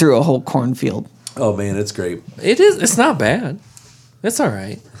walked through a whole cornfield. Oh man, it's great. It is. It's not bad. It's all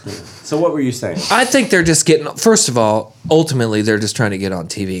right. So what were you saying? I think they're just getting. First of all, ultimately, they're just trying to get on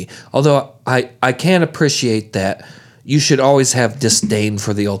TV. Although I can appreciate that. You should always have disdain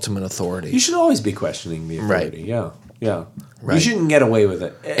for the ultimate authority. You should always be questioning the authority. Right. Yeah. Right. You shouldn't get away with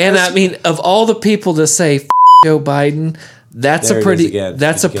it. And I mean, of all the people to say Joe Biden, that's a 119.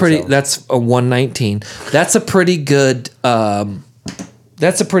 That's a pretty good.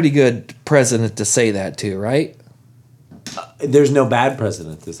 That's a pretty good president to say that to, right? There's no bad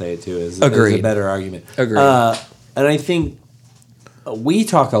president to say it to. Is a better argument. Agreed. And I think we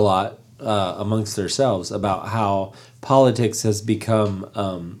talk a lot amongst ourselves about how politics has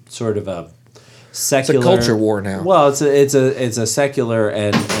become sort of a secular. It's a culture war now. Well, it's a secular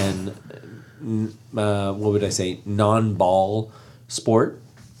and what would I say, non-ball sport.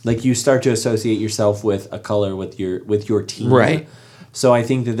 Like you start to associate yourself with a color with your team. Right. So I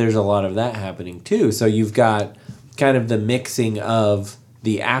think that there's a lot of that happening too. So you've got kind of the mixing of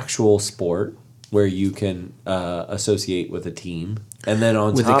the actual sport where you can associate with a team, and then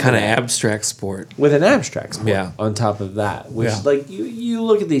with a kind of abstract sport. With an abstract sport, yeah. On top of that, which you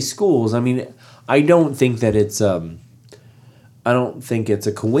look at these schools. I mean, I don't think that it's a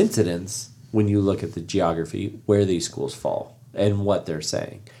coincidence when you look at the geography where these schools fall and what they're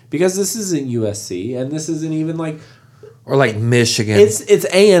saying, because this isn't USC and this isn't even or like Michigan. It's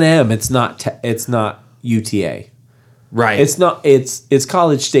A&M. It's not UTA. Right. It's not. It's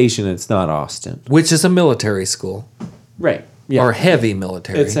College Station. It's not Austin, which is a military school. Right. Yeah. Or heavy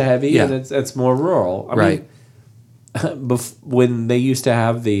military. It's a heavy, and it's more rural. I mean, when they used to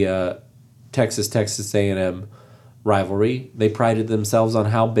have the Texas A&M rivalry, they prided themselves on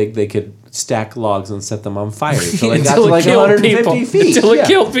how big they could stack logs and set them on fire until they got to 150 feet. Until it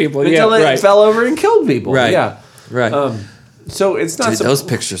killed people. Until it fell over and killed people. Right. Yeah. Right. So it's not. Dude, those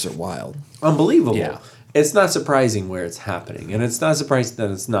pictures are wild. Unbelievable. Yeah. it's not surprising where it's happening, and it's not surprising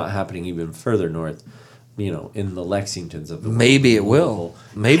that it's not happening even further north. In the Lexingtons of the world. Maybe it will.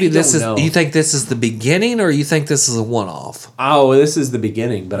 Maybe this is. Know. You think this is the beginning, or you think this is a one-off? Oh, this is the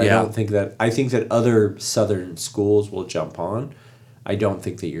beginning, but Yeah. I don't think that. I think that other southern schools will jump on. I don't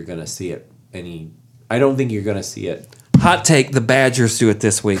think that you're going to see it I don't think you're going to see it. Hot take: the Badgers do it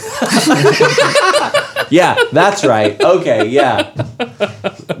this week. Yeah, that's right. Okay, yeah.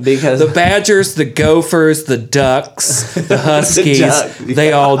 Because The Badgers, the Gophers, the Ducks, the Huskies,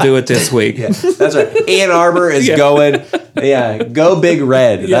 they all do it this week. yeah, that's right. Ann Arbor is going. Yeah, go Big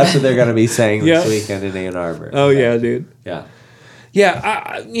Red. That's what they're going to be saying this weekend in Ann Arbor. Oh yeah, dude. Yeah.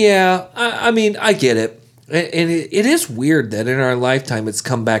 Yeah. I mean, I get it, and it is weird that in our lifetime it's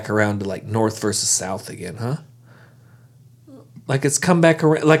come back around to like North versus South again, huh? Like it's come back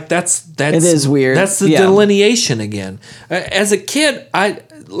around. Like that's It is weird. That's the Yeah. delineation again. As a kid, I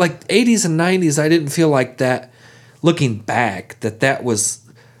like 80s and 90s. I didn't feel like that. Looking back, that was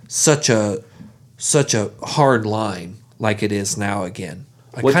such a hard line like it is now again.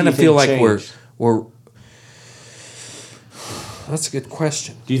 I What do kind you of feel think like changed? we're. That's a good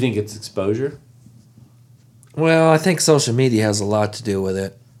question. Do you think it's exposure? Well, I think social media has a lot to do with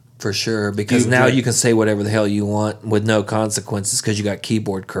it, for sure. Because now you can say whatever the hell you want with no consequences because you got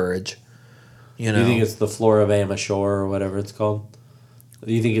keyboard courage. You know. Do you think it's the Floribama Shore or whatever it's called?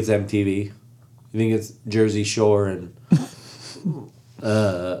 Do you think it's MTV? You think it's Jersey Shore and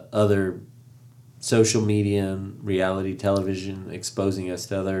other social media and reality television exposing us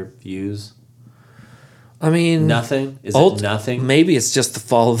to other views? I mean, Nothing? Is it nothing? Maybe it's just the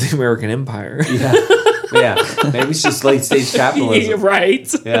fall of the American Empire. Yeah. Yeah. Maybe it's just late stage capitalism.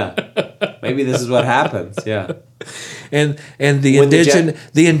 Right. Yeah. Maybe this is what happens. Yeah. And the When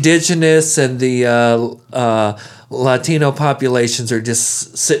the indigenous and the Latino populations are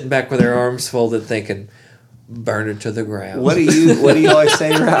just sitting back with their arms folded, thinking, "Burn it to the ground." What do you always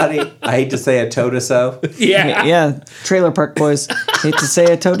say, Roddy? I hate to say a toe to so. Yeah. Yeah, Trailer Park Boys. Hate to say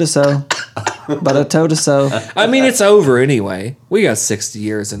a toe to so, but a toe to so. I mean, it's over anyway. We got 60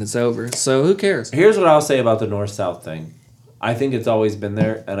 years and it's over. So who cares? Here's what I'll say about the North-South thing. I think it's always been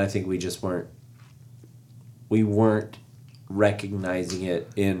there, and I think we just weren't recognizing it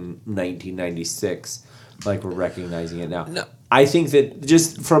in 1996 like we're recognizing it now. No. I think that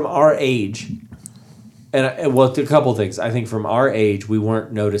just from our age, well, a couple things. I think from our age, we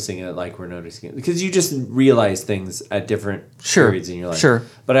weren't noticing it like we're noticing it because you just realize things at different periods in your life. Sure.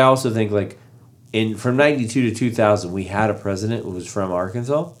 But I also think like from 92 to 2000, we had a president who was from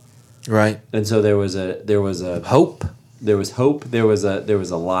Arkansas, Right. and so there was Hope. there was hope. There was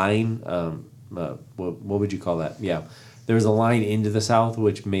a line. What would you call that? Yeah, there was a line into the South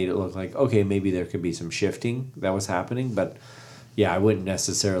which made it look like okay, maybe there could be some shifting that was happening. But yeah, I wouldn't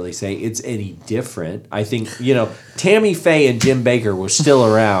necessarily say it's any different. I think Tammy Faye and Jim Baker were still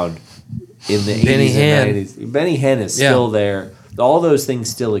around in the Benny 80s Hinn. and 90s. Benny Hinn is still there. All those things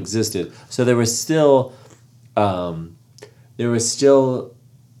still existed. So there was still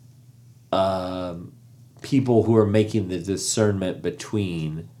people who are making the discernment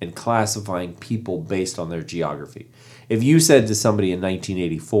between and classifying people based on their geography. If you said to somebody in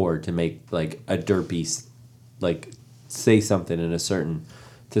 1984 to make like a derpy, like say something in a certain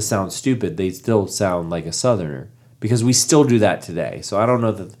to sound stupid, they still sound like a Southerner because we still do that today. So I don't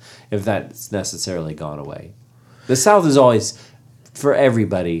know if that's necessarily gone away. The South is always, for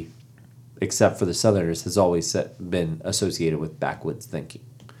everybody except for the Southerners, has always been associated with backwoods thinking.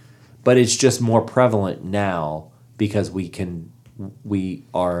 But it's just more prevalent now because we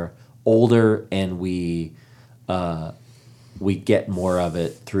are older and we get more of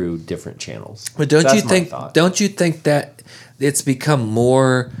it through different channels. But That's my think? thought. Don't you think that it's become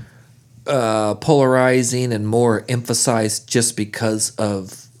more polarizing and more emphasized just because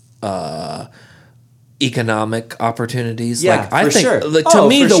of economic opportunities? Yeah, like I for think sure. to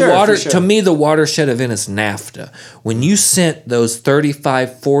me For sure. to me the watershed event is NAFTA. When you sent those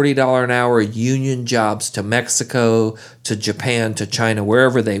 $35-$40 an hour union jobs to Mexico, to Japan, to China,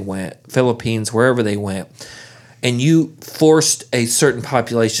 wherever they went, Philippines, wherever they went, and you forced a certain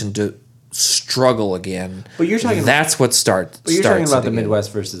population to struggle again. But you're talking that's what starts. But you're talking about the again.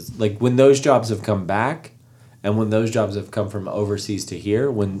 Midwest versus like when those jobs have come back, and when those jobs have come from overseas to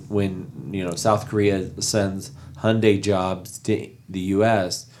here. When South Korea sends Hyundai jobs to the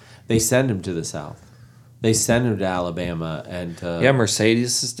U.S., they send them to the South. They send them to Alabama and to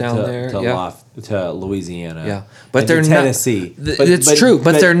Mercedes is down there. To Louisiana. Yeah, but and they're to Tennessee. Not, it's true,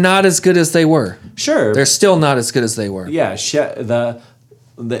 but they're not as good as they were. Sure, They're still not as good as they were. yeah.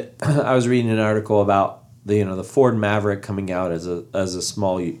 I was reading an article about the Ford Maverick coming out as a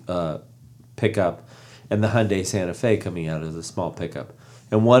small pickup, and the Hyundai Santa Fe coming out as a small pickup.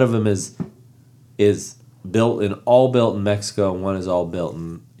 And one of them is built in Mexico, and one is all built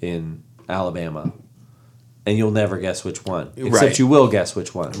in Alabama. And you'll never guess which one. Except you will guess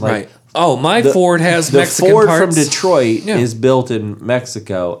which one. Right. Oh, my Ford has Mexican parts. The Ford parts. from Detroit is built in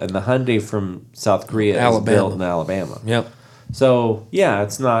Mexico, and the Hyundai from South Korea is built in Alabama. Yep. So, yeah,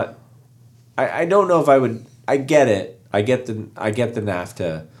 it's not... I don't know if I would... I get it. I get the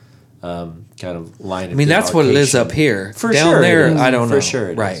NAFTA kind of line of I mean, that's what it is up here. Down there, I don't know. For sure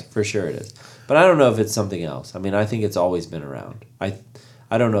it is. For sure it is. But I don't know if it's something else. I mean, I think it's always been around.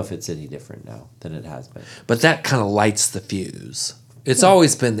 I don't know if it's any different now than it has been. But that kind of lights the fuse. It's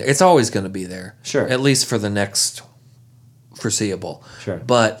always been there. It's always going to be there. Sure. At least for the next foreseeable. Sure.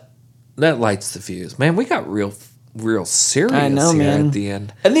 But that lights the fuse. Man, we got real serious here at the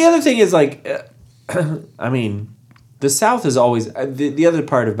end. And the other thing is, like, I mean, the South is always... the other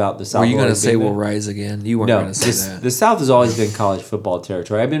part about the South... Were you going to say we'll rise again? You weren't going to say that. The South has always been college football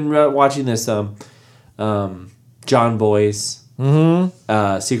territory. I've been watching this John Boyce...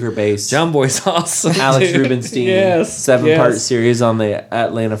 Secret Base. John Boy's awesome. Alex Rubenstein. 7-part series on the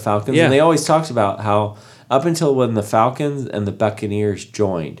Atlanta Falcons. Yeah. And they always talked about how up until when the Falcons and the Buccaneers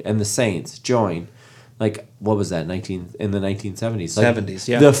joined and the Saints joined, like, what was that, in the 1970s? Like, 70s,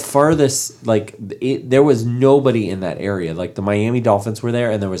 yeah. The farthest, like, there was nobody in that area. Like, the Miami Dolphins were there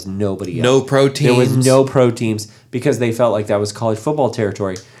and there was nobody else. No pro teams. There was no pro teams because they felt like that was college football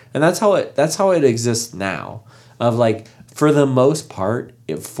territory. And that's how it exists now. Of, like, for the most part,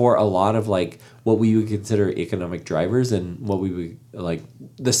 for a lot of, like, what we would consider economic drivers and what we would, like,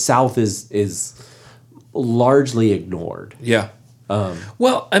 the South is largely ignored. Yeah.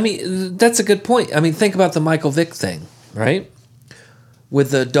 Well, I mean, that's a good point. I mean, think about the Michael Vick thing, right?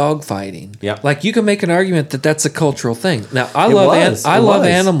 With the dog fighting. Yeah. Like, you can make an argument that that's a cultural thing. Now, I love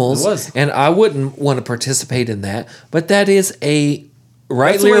animals, and I wouldn't want to participate in that, but that is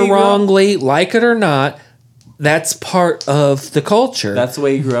rightly or wrongly, like it or not, that's part of the culture. That's the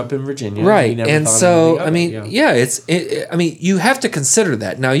way you grew up in Virginia. Right. And so, I mean, I mean, you have to consider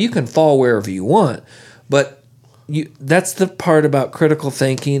that. Now, you can fall wherever you want, but that's the part about critical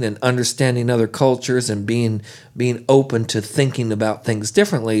thinking and understanding other cultures and being open to thinking about things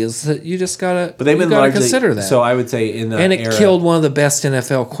differently is that you just gotta consider that. So I would say in that era, killed one of the best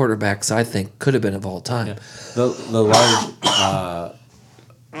NFL quarterbacks I think could have been of all time. Yeah. The large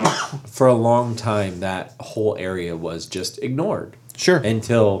for a long time that whole area was just ignored. Sure.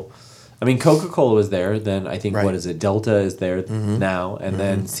 Until, I mean, Coca-Cola was there. Then I think what is it? Delta is there now, and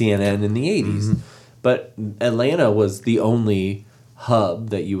then CNN in the 80s. But Atlanta was the only hub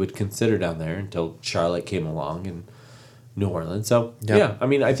that you would consider down there until Charlotte came along and New Orleans. So, yeah, I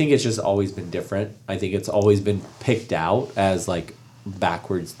mean, I think it's just always been different. I think it's always been picked out as, like,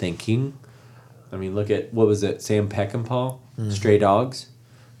 backwards thinking. I mean, look at, what was it, Sam Peckinpah, Stray Dogs?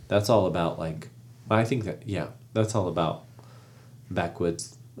 That's all about, like, I think that, that's all about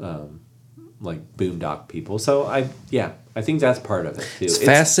backwoods, like, boondock people. So, I think that's part of it, too. It's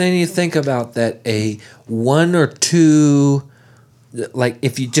fascinating to think about that a one or two, like,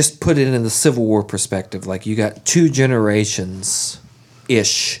 if you just put it in the Civil War perspective, like, you got 2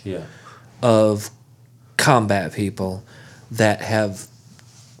 generations-ish of combat people that have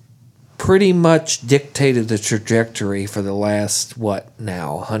pretty much dictated the trajectory for the last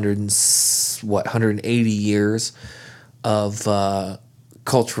 180 years of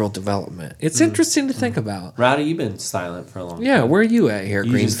cultural development. It's interesting to think about. Rowdy, you've been silent for a long time. Yeah, where are you at here,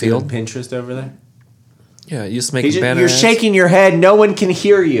 Greenfield? Just doing Pinterest over there? Yeah, you just making banner You're ads? shaking your head. No one can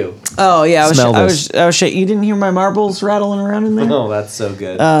hear you. Oh yeah, I was shaking. You didn't hear my marbles rattling around in there? Oh, that's so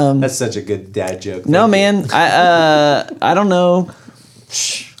good. That's such a good dad joke. No, man. I don't know.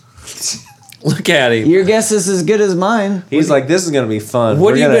 Look at him. Your guess is as good as mine. He's like, this is going to be fun.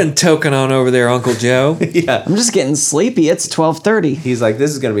 What have you been toking on over there, Uncle Joe? Yeah. I'm just getting sleepy. It's 12:30. He's like,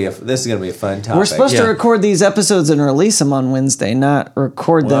 this is going to be a fun topic. We're supposed to record these episodes and release them on Wednesday, not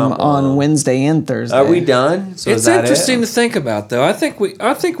record them on Wednesday and Thursday. Are we done? So it's interesting to think about, though. I think we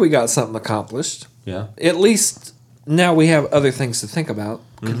got something accomplished. Yeah. At least now we have other things to think about,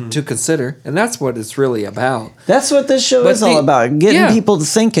 to consider, and that's what it's really about. That's what this show is all about, getting people to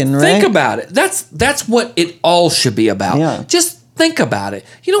thinking, right? Think about it. That's what it all should be about. Yeah. Just think about it.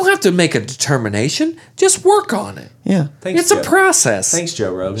 You don't have to make a determination. Just work on it. Yeah. It's a process. Thanks,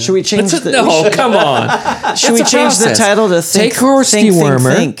 Joe Rogan. Should we change the... No, come on. Should we change the title to Take Horse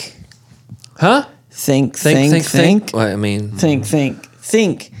Dewormer. Think. Huh? Think. Well, I mean... Think.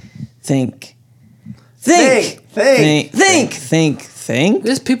 think.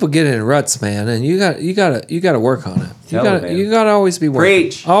 There's people getting in ruts, man, and you got to work on it. Man. You got to always be working.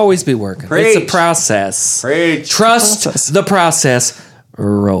 Preach. Always be working. Preach. It's a process. Preach. Trust the process.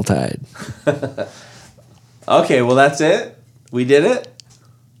 Roll Tide. Okay, well that's it. We did it.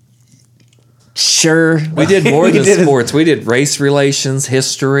 Sure. We did more We than did it. sports. We did race relations,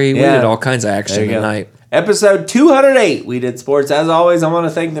 history. We Yeah. did all kinds of There action you go. tonight. Episode 208. We did sports. As always, I want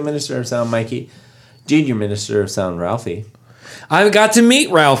to thank the Minister of Sound, Mikey, Junior Minister of Sound, Ralphie. I got to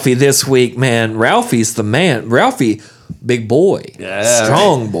meet Ralphie this week, man. Ralphie's the man. Ralphie, big boy. Yeah.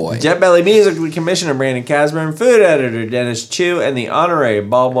 Strong boy. Jet Belly Music Commissioner Brandon Casburn, Food Editor Dennis Chu, and the honorary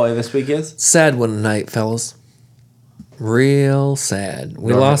ball boy this week is Sad one tonight, fellas. Real sad.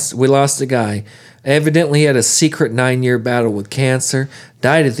 We Norman. lost a guy. Evidently he had a secret 9-year battle with cancer.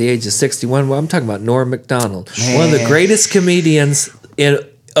 Died at the age of 61. Well, I'm talking about Norm Macdonald. One of the greatest comedians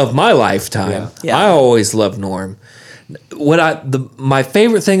of my lifetime. Yeah. I always loved Norm. My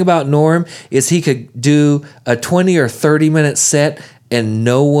favorite thing about Norm is he could do a 20 or 30 minute set and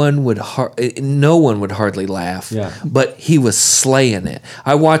no one would hardly laugh. Yeah. But he was slaying it.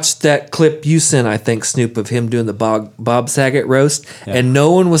 I watched that clip you sent, I think, Snoop, of him doing the Bob Saget roast, and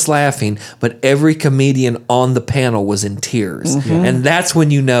no one was laughing, but every comedian on the panel was in tears. And that's when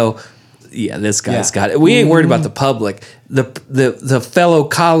you know, yeah, this guy's got it. We ain't worried about the public. The fellow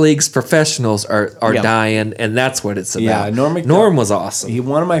colleagues, professionals are dying, and that's what it's about. Yeah, Norm was awesome.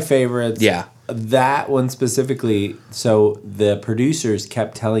 one of my favorites. Yeah. That one specifically. So the producers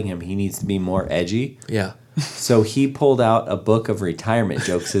kept telling him he needs to be more edgy. Yeah. So he pulled out a book of retirement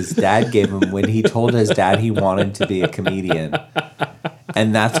jokes his dad gave him when he told his dad he wanted to be a comedian.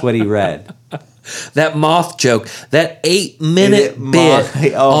 And that's what he read. That moth joke, that 8-minute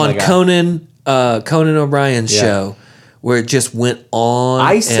bit Oh my on God. Conan O'Brien's show, where it just went on.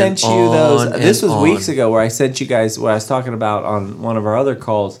 I sent you those. This was on. weeks ago where I sent you guys what I was talking about on one of our other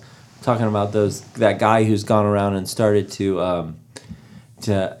calls, talking about that guy who's gone around and started to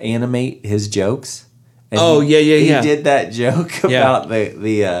animate his jokes. And he did that joke about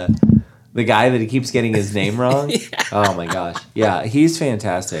the guy that he keeps getting his name wrong. Oh my gosh. Yeah, he's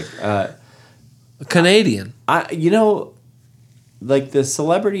fantastic. Canadian. Like the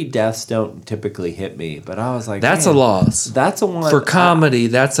celebrity deaths don't typically hit me, but I was like, That's man, a loss. That's a one For comedy,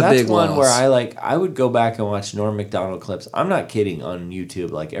 that's a big one loss. where I would go back and watch Norm Macdonald clips. I'm not kidding, on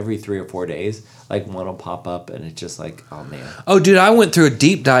YouTube, like every 3 or 4 days, like one will pop up and it's just like, oh man. Oh, dude, I went through a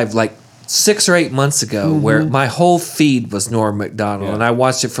deep dive like 6 or 8 months ago where my whole feed was Norm Macdonald, and I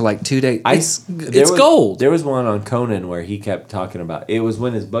watched it for like 2 days. It's gold. There was one on Conan where he kept talking about, it was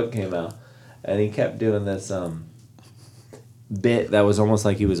when his book came out, and he kept doing this bit that was almost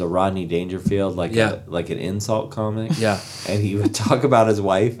like he was a Rodney Dangerfield, like an insult comic. Yeah. And he would talk about his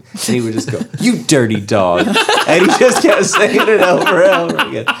wife, and he would just go, "You dirty dog," and he just kept saying it over and over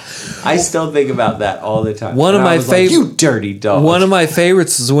again. I still think about that all the time. One of my favorite, you dirty dog. One of my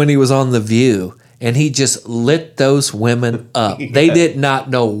favorites is when he was on The View, and he just lit those women up. They did not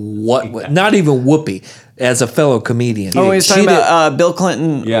know not even Whoopi, as a fellow comedian. Oh, he's talking about Bill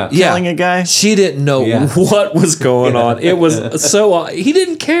Clinton killing a guy? She didn't know what was going on. It was so... he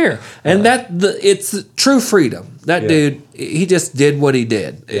didn't care. And it's true freedom. That dude, he just did what he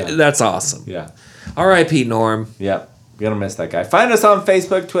did. Yeah. That's awesome. Yeah. R.I.P. Norm. Yep. Gonna miss that guy. Find us on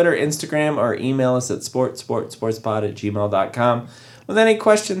Facebook, Twitter, Instagram, or email us at sportspod@gmail.com with any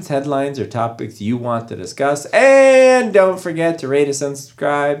questions, headlines, or topics you want to discuss. And don't forget to rate us and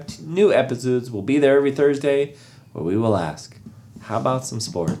subscribe. New episodes will be there every Thursday where we will ask, how about some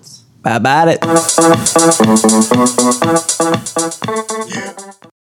sports? How about it? Yeah.